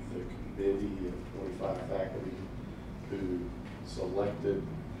 The committee of 25 faculty who selected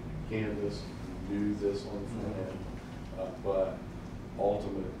Canvas knew this on the front end, but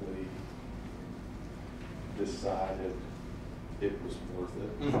ultimately decided it was worth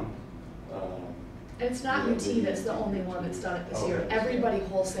it. And it's not UT that's the only one that's done it this year. Everybody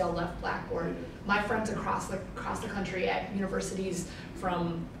wholesale left Blackboard. My friends across the country at universities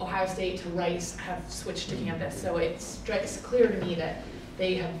from Ohio State to Rice have switched to Canvas. So it's clear to me that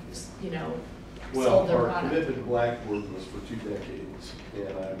they have, Well, sold their our product. commitment to Blackboard was for 2 decades, and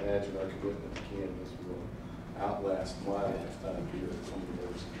I imagine our commitment to Canvas will outlast my lifetime here at the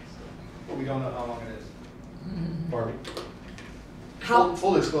university. But we don't know how long it is. Pardon me? How,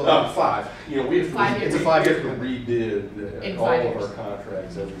 Full disclosure. 5. You know, we have to, 5 years. it's a 5 year to rebid In all 5 of years. our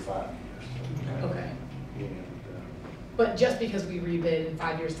contracts every 5 years. okay. And, But just because we rebid in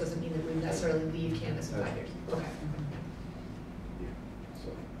 5 years doesn't mean that we necessarily leave Canvas in 5 years. Okay.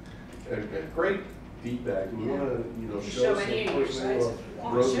 so, great feedback. We want to, you know, Show show some any of your personal sites if you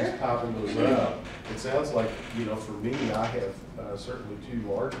want. roses Sure. popping those up. It sounds like, you know, for me, I have certainly 2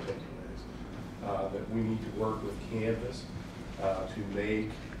 large takeaways. That we need to work with Canvas to make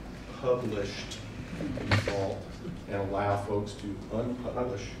published default and allow folks to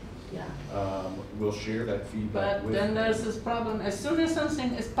unpublish. Yeah. We'll share that feedback But with then them. there's this problem, as soon as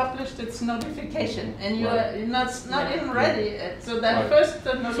something is published, it's notification, and you Right. are not even ready, so that Right. first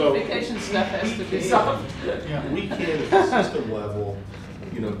the notification stuff has to be solved. We can, at the system level,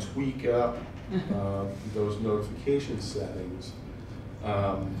 you know, tweak up those notification settings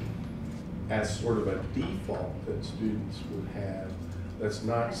as sort of a default that students would have. That's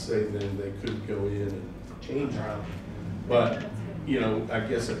not to say that they couldn't go in and change it. But, you know, I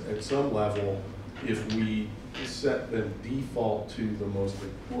guess at some level, if we set them default to the most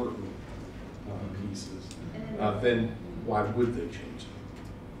important pieces, then why would they change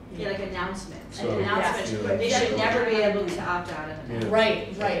it? Yeah, like announcements. So, And announcements, yeah. but they should never be able to opt out of it. Yeah.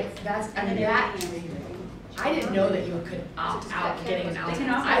 Right, right. That's, I mean, that, I didn't know that you could opt out getting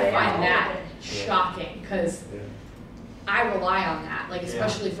announcements. opt I out. find that Yeah. shocking, because Yeah. I rely on that, like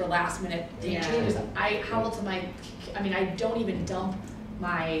especially for last minute date Yeah. changes. How else am I mean, I don't even dump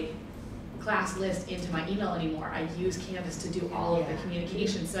my class list into my email anymore. I use Canvas to do all of the Yeah.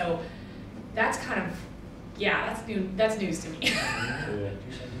 communication, so that's kind of, yeah, that's news to me. Yeah.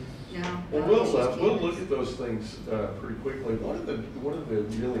 No. Well, we'll look at those things pretty quickly. One of the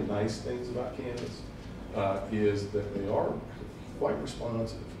really nice things about Canvas is that they are quite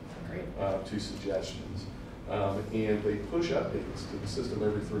responsive Great. to suggestions, and they push updates to the system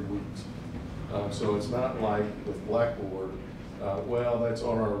every 3 weeks. So it's not like with Blackboard, well, that's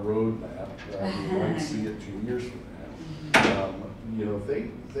on our roadmap. We might see it 2 years from now. You know, they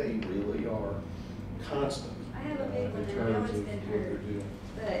really are constant I have a big one, in and I know terms it's of been what they're heard, doing.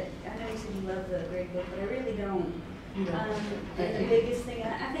 but I know you said you love the grade book, but I really don't. Yeah. And the biggest thing,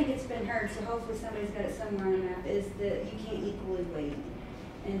 and I think it's been heard, so hopefully somebody's got it somewhere on a map, is that you can't equally weight.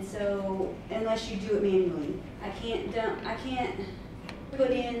 And so, unless you do it manually, I can't put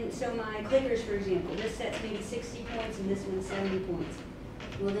in, so my clickers, for example, this set's maybe 60 points and this one's 70 points.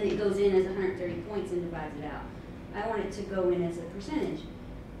 Well, then it goes in as 130 points and divides it out. I want it to go in as a percentage.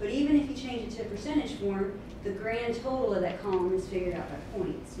 But even if you change it to a percentage form, the grand total of that column is figured out by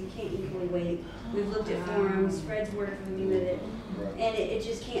points. You can't equally weight. We've looked at forums, Fred's worked with me with it, and it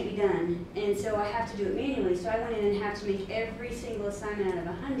just can't be done. And so I have to do it manually. So I went in and have to make every single assignment out of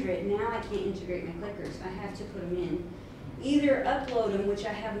 100. Now I can't integrate my clickers. I have to put them in. Either upload them, which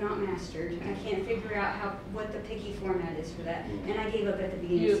I have not mastered. I can't figure out what the picky format is for that. And I gave up at the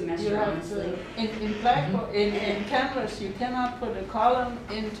beginning of the semester, honestly. In Blackboard, in Canvas, you cannot put a column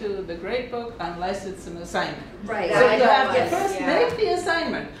into the gradebook unless it's an assignment. Right. So I you know have to this, first yeah. make the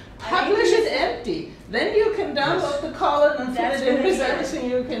assignment, publish it empty, then you can download the column and fill That's it in what with it is. everything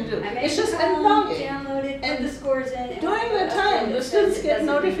you can do. I made It's just the a column, login. download it, put And the scores in. and during when I the time, upload the it, students it get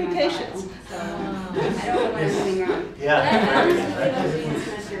doesn't read my notifications. file. So, I don't know what I'm doing wrong. Yeah. But I honestly gave up being a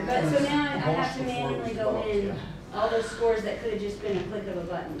semester. But so now I have to manually go in all those scores that could have just been a click of a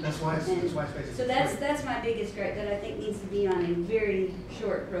button. That's why it's And basically. so that's my biggest gripe that I think needs to be on a very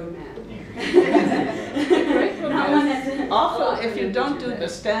short roadmap. Not one that's Awful if you don't do the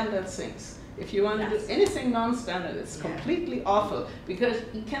standard things. If you want to do Yes. anything non-standard, it's completely awful, because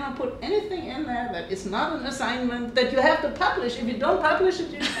you cannot put anything in there that is not an assignment that you have to publish. If you don't publish it,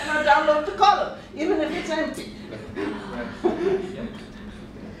 you cannot download the column, even if it's empty.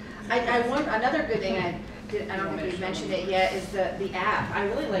 I want, another good thing I don't think we've mentioned it yet, is the app. I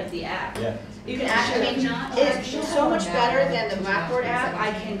really like the app. Yeah. You can actually, I mean, it's so much better than the Blackboard app.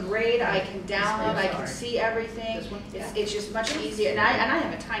 I can grade, I can download, I can see everything. It's just much easier, and I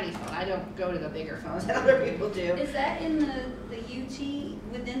have a tiny phone. I don't go to the bigger phones that other people do. Is that in the UT,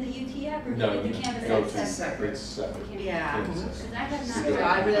 within the UT app, or No, in the Canvas no, app? it's That's separate? separate. Yeah. Because I have not. So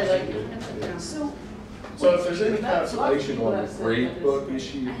I really like it. So if there's any consolation on the gradebook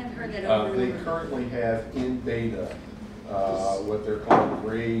issue, I have heard that over they and over. currently have in beta what they're calling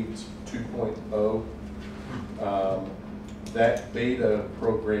Grades 2.0. That beta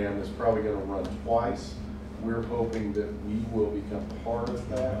program is probably going to run twice. We're hoping that we will become part of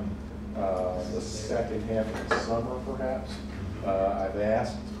that the second half of the summer perhaps. I've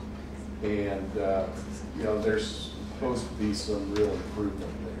asked, and you know, there's supposed to be some real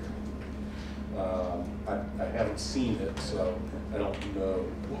improvement there. I haven't seen it, so I don't know.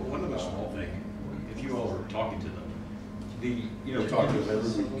 Well, one other small thing, if you all were talking to them, We're talking to them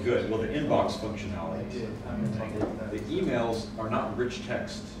every week. Good, well, the inbox functionality. The emails are not rich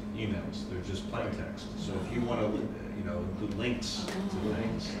text emails, they're just plain text. So if you want to, you know, include links to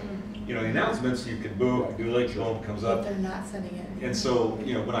things, you know, the announcements, you can boom, do a link, boom, comes But up. they're not sending it. And so,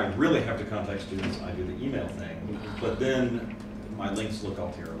 you know, when I really have to contact students, I do the email thing, but then my links look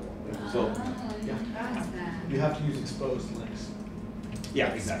all terrible. So, Yeah. That's bad. You have to use exposed links, yeah,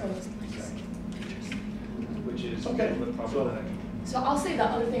 exactly. which is Okay. problematic. So I'll say the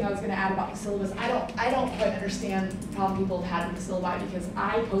other thing I was going to add about the syllabus, I don't quite understand the problem people have had with the syllabi, because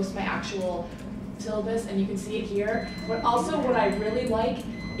I post my actual syllabus and you can see it here. But also what I really like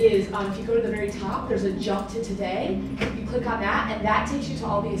is if you go to the very top, there's a jump to today. You click on that and that takes you to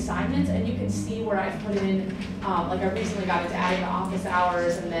all the assignments, and you can see where I've put in, like I recently got into adding the office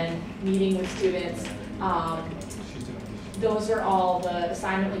hours and then meeting with students. Those are all the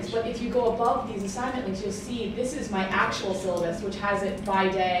assignment links. But if you go above these assignment links, you'll see this is my actual syllabus, which has it by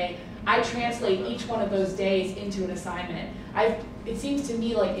day. I translate each one of those days into an assignment. It seems to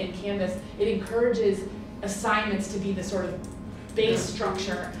me like in Canvas, it encourages assignments to be the sort of base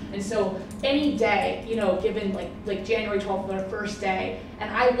structure. And so any day, you know, given like January 12th, the first day, and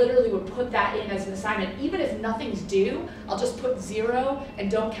I literally would put that in as an assignment. Even if nothing's due, I'll just put 0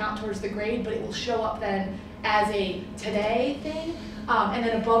 and don't count towards the grade, but it will show up then as a today thing. And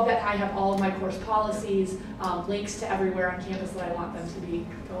then above that, I have all of my course policies, links to everywhere on campus that I want them to be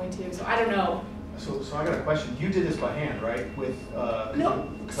going to. So I don't know. So I got a question. You did this by hand, right? With No,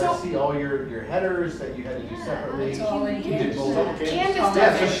 because so- I see all your headers that you had to do separately. it's all in You did both. Canvas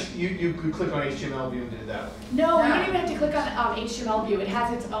Yeah, does so you could click on HTML view and did it that way. No, you don't even have to click on HTML view. It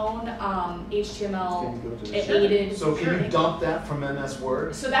has its own HTML Can you go to the- aided. So can you dump that from MS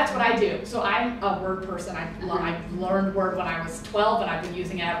Word? So that's what I do. So I'm a Word person. I learned Word when I was 12 and I've been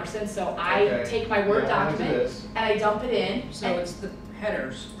using it ever since. So I Okay. take my Word Yeah, I went to document this. and I dump it in. So and- it's the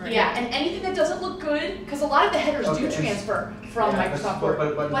headers, right? Yeah, and anything that doesn't look good, because a lot of the headers Okay, do and- transfer from Yeah, Microsoft but-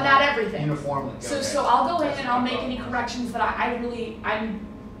 Word, but not everything. Uniformly. So, okay. so I'll go in That's and I'll no make any problem. corrections that I'm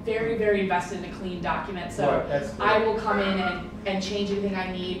very, very invested in a clean document. So Right, that's good. I will come in and change anything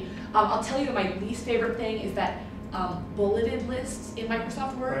I need. I'll tell you that my least favorite thing is that bulleted lists in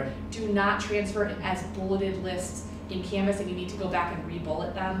Microsoft Word Right. do not transfer as bulleted lists in Canvas, and you need to go back and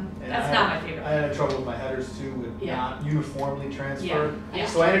re-bullet them. And That's I not had- my favorite. I had trouble with my headers too, with Yeah. not uniformly transferred. Yeah.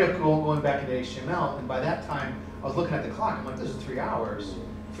 So I ended up going back into HTML, and by that time, I was looking at the clock, I'm like, this is 3 hours.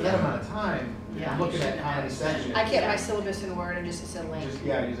 For that amount of time, Yeah. I'm looking at how many sections. I kept my syllabus in Word and just it's a link. Just,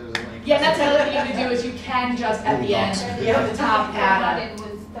 yeah, use it as a link. Yeah, and that's another thing you can do is you can just at the end, at the top, add a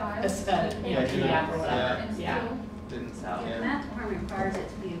PDF or whatever. Yeah. Didn't, So, The yeah. math department requires it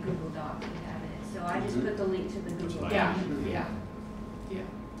to be a Google Doc to have it, so I just put the link to the Google Doc. yeah, yeah.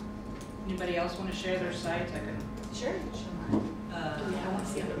 Anybody else want to share their site? I can. Sure. Yeah, I want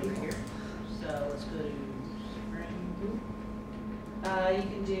to see it over here. So let's go to spring. You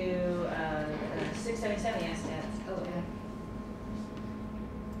can do 677, yes, yes. Oh, okay.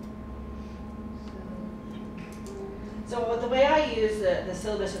 So the way I use the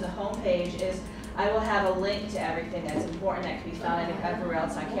syllabus or the homepage is I will have a link to everything that's important that can be found everywhere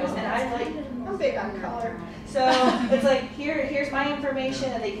else on campus. And I like, I'm big on color. so it's like, here's my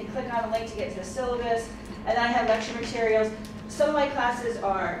information, and they can click on the link to get to the syllabus. And then I have lecture materials. Some of my classes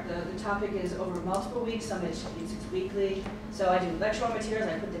are, the topic is over multiple weeks, some it's weekly. So I do lecture materials,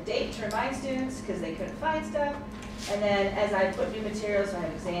 I put the date to remind students because they couldn't find stuff. And then as I put new materials, so I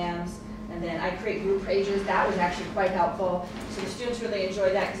have exams. And then I create group pages. That was actually quite helpful. So the students really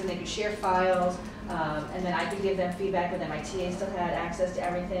enjoyed that because then they could share files. And then I could give them feedback, but then my TA still had access to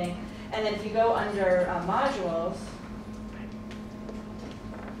everything. And then if you go under modules,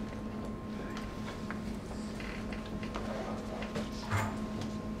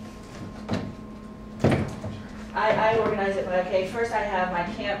 I organize it by, okay, first I have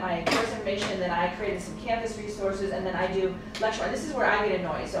my course information, then I created some Canvas resources, and then I do lecture. This is where I get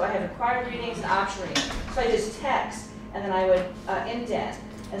annoyed. So I have required readings and optional readings. So I just text, and then I would indent.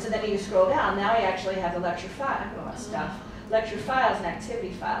 And so then you scroll down. Now I actually have the lecture file, lecture files and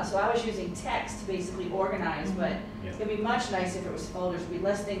activity files. So I was using text to basically organize, but it'd be much nicer if it was folders. It'd be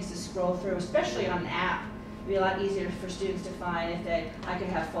less things to scroll through, especially on an app. It'd be a lot easier for students to find if I could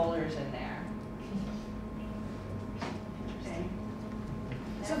have folders in there.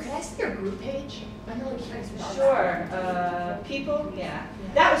 So can I see your group page? I'm really curious about Sure, that. people, yeah.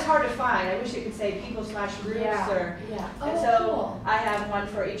 That was hard to find. I wish it could say people/groups or. Yeah. And Oh, so cool. I have one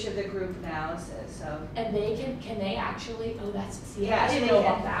for each of the group analysis, so. And they can they actually, oh, that's, see, Yeah, I didn't they know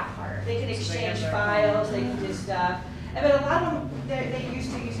can- about that part. They can exchange files, they can do stuff. And but a lot of them, they're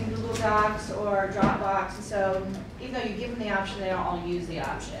used to using Google Docs or Dropbox, and so even though you give them the option, they don't all use the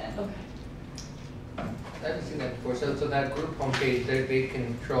option. Okay. I haven't seen that before, so that group homepage, they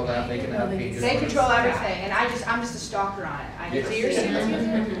control that, they can have pages. They on it. control everything, and I'm just a stalker on it. I Yeah. just Do your see it. students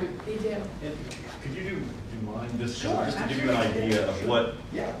use it? They do. And could you do you mind this, Sure, just to give you an idea of what,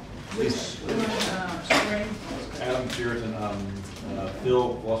 Yeah. please, Adam Puritan,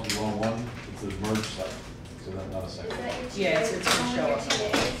 Phil, Philosophy 101, it's a merge site, so that's not a Is second. that your Yeah, it's TAs? gonna show Only your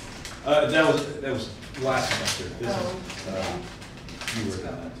up. TAs? That was last semester. This is, you were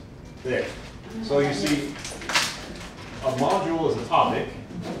that. There. So you see, a module is a topic,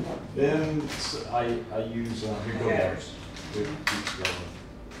 then I use Hugo.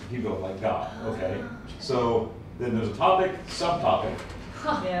 Hugo, like God, okay. So then there's a topic, subtopic,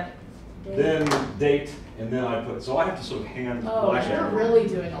 Yeah. then date, and then I put, so I have to sort of hand, Oh, well, actually, you're I- really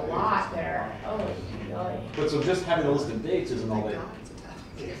doing a lot there. Oh, really? But so just having a list of dates isn't all that.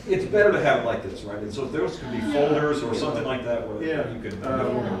 It's better to have it like this, right? And so those could be folders or something like that where Yeah. you could Yeah.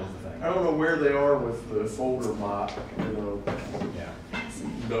 organize the I thing. don't know where they are with the folder mop, Yeah.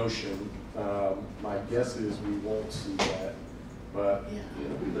 notion. My guess is we won't see that, but,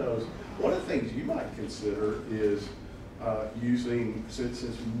 who knows? One of the things you might consider is using, since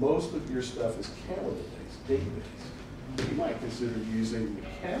most of your stuff is calendar-based, date-based, you might consider using the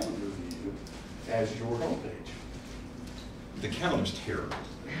calendar view as your homepage. The calendar's terrible.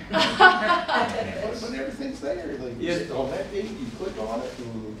 But everything's there, like, Yeah. on that date, you click on it,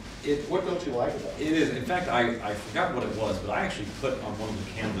 and what don't you like about it? It is. In fact, I forgot what it was, but I actually put on one of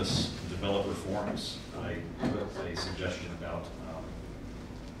the Canvas developer forums, I put a suggestion about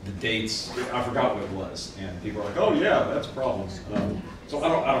the dates. I forgot what it was, and people were like, "Oh yeah, that's problems." So I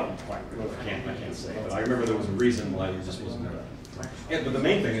don't quite, I can't say, but I remember there was a reason why it just wasn't there. Yeah, but the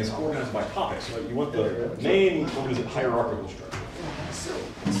main thing is organized by topics. So you want the main, what is it, hierarchical structure.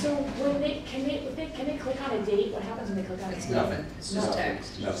 So when can they click on a date? What happens when they click on a date? Nothing, it's just Nothing.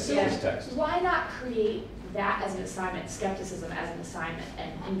 text. Nothing, Yeah. it's text. Why not create that as an assignment, skepticism as an assignment,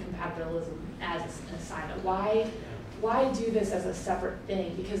 and incompatibilism as an assignment? Why do this as a separate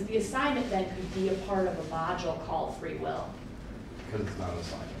thing? Because the assignment then could be a part of a module called free will. Because it's not an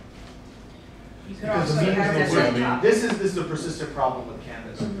assignment. You could Because the also meanings have of the that word, top. this is a persistent problem with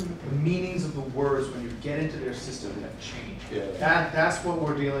Canvas. Mhm. The meanings of the words when you get into their system have changed. Yeah. That's what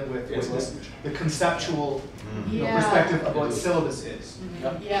we're dealing with It's this, language. the conceptual Yeah. perspective of It what is. syllabus is.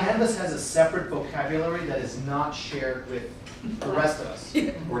 Mm-hmm. Yeah. Canvas has a separate vocabulary that is not shared with the rest of us.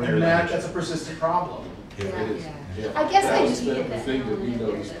 Ordinary And language. that's a persistent problem. It is, yeah. I guess That I was just the hit that thing that nail on we the head there,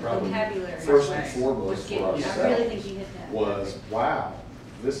 noticed the probably vocabulary first and part foremost was for getting- ourselves. I really think you hit that. Was, wow,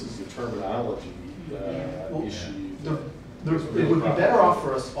 this is the terminology Well, issue. It would be better off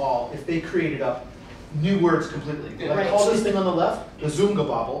for us all if they created up new words completely. Like, Right. call this thing on the left the Zunga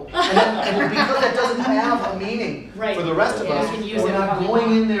bobble, and because it doesn't have a meaning Right. for the rest of Yeah, us, you can use we're it not however you going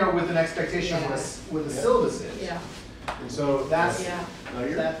want. in there with an expectation of what the syllabus is. Yeah. And so that's, Yeah. No,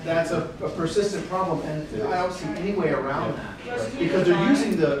 you're- that's a persistent problem, and I don't see any way around Yeah. that. Because they're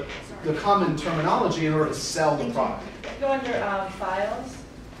using the common terminology in order to sell the product. Go under files.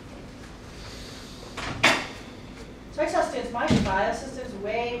 So I tell students, my file system's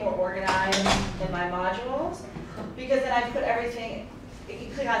way more organized than my modules, because then I put everything, you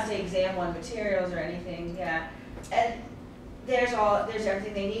click on, say, exam one materials or anything, yeah, and there's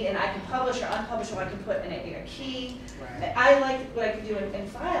everything they need, and I can publish or unpublish, or I can put in a key. I like what I can do in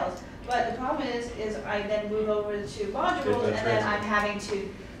files, but the problem is I then move over to modules, and then I'm having to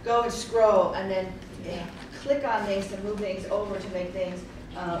go and scroll, and then click on things to move things over to make things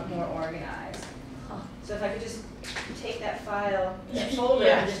more organized. So if I could just take that file, that folder,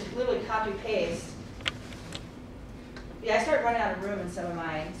 Yeah. and just literally copy paste. Yeah, I started running out of room in some of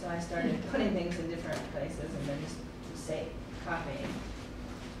mine, so I started putting things in different places and then just say copying.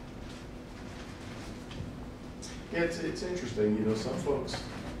 It's interesting, some folks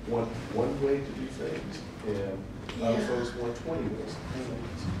want one way to do things, and other folks want 20 ways to do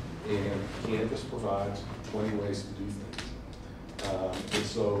things. And Canvas provides 20 ways to do things. And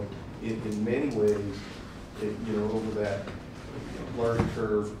so, in many ways, over that learning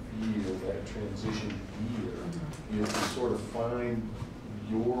curve year, that transition year, you can sort of find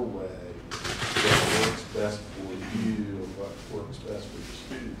your way that works best for you and what works best for your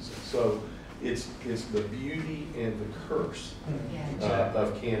students. And so, it's the beauty and the curse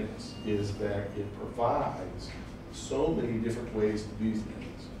of Canvas, is that it provides so many different ways to do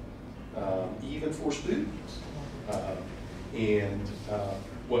things, even for students.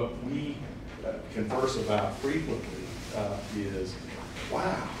 What we converse about frequently is,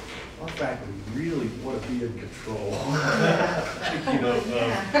 wow, our faculty really want to be in control, you know, of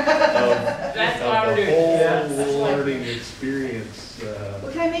the whole learning experience.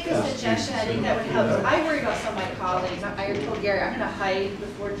 Well, can I make a suggestion? I think that would help. I worry about some of my colleagues. I told Gary I'm going to hide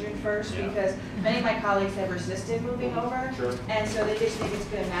before June 1st because many of my colleagues have resisted moving over. Sure. And so they just think it's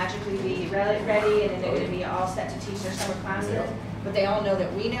going to magically be ready and then they're going to be all set to teach their summer classes. Yeah. But they all know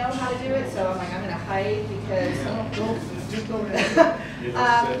that we know how to do it, so I'm like, I'm going to hide because... Just go ahead. You know,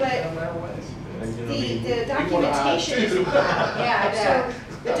 the documentation, yeah,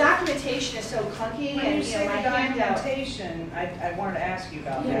 the documentation is so clunky, When and you say my the handout. documentation, I wanted to ask you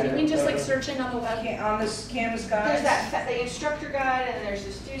about Yeah, that. do you mean just like searching on the web? On this Canvas There's guide? the instructor guide, and there's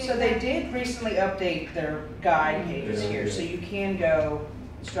the student So they guide. did recently update their guide pages here, so you can go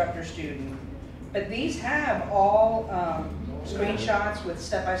instructor, student. But these have all screenshots with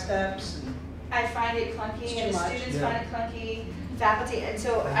step-by-steps and I find it clunky, It's and too the much. students find it clunky, faculty, and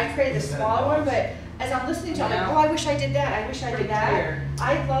so I created the smaller one, but as I'm listening to it, I'm like, Yeah. oh, I wish I did that, I wish I Pretty did that. clear.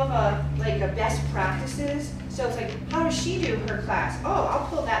 I love a best practices, so it's like, how does she do her class? Oh, I'll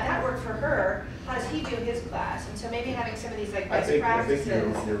pull that worked for her, how does he do his class? And so maybe having some of these like I best think practices.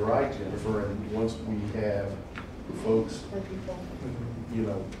 you're right, Jennifer, and once we have folks, you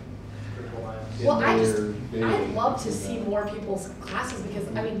know, Well, in I just, their I'd daily, love to you see know, more people's classes because,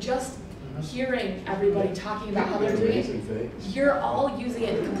 I mean, just hearing everybody talking about how they're doing it, amazing things. you're all using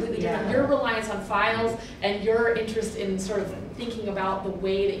it completely different. Your reliance on files and your interest in sort of thinking about the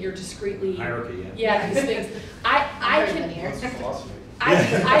way that you're discreetly. Hierarchy, Yeah, these things. I've been able to,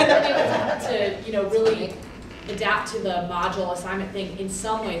 really adapt to the module assignment thing in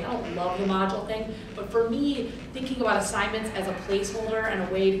some ways. I don't love the module thing, but for me, thinking about assignments as a placeholder and a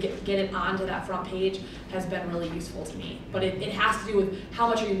way to get it onto that front page has been really useful to me. But it has to do with how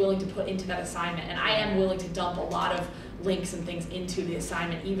much are you willing to put into that assignment, and I am willing to dump a lot of links and things into the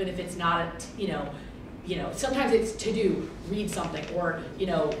assignment, even if it's not a, sometimes it's to do, read something, or,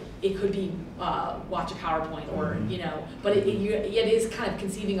 it could be watch a PowerPoint, or, but it is kind of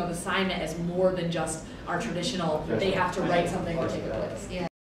conceiving of assignment as more than just our traditional, they have to write something or take a quiz. Yeah.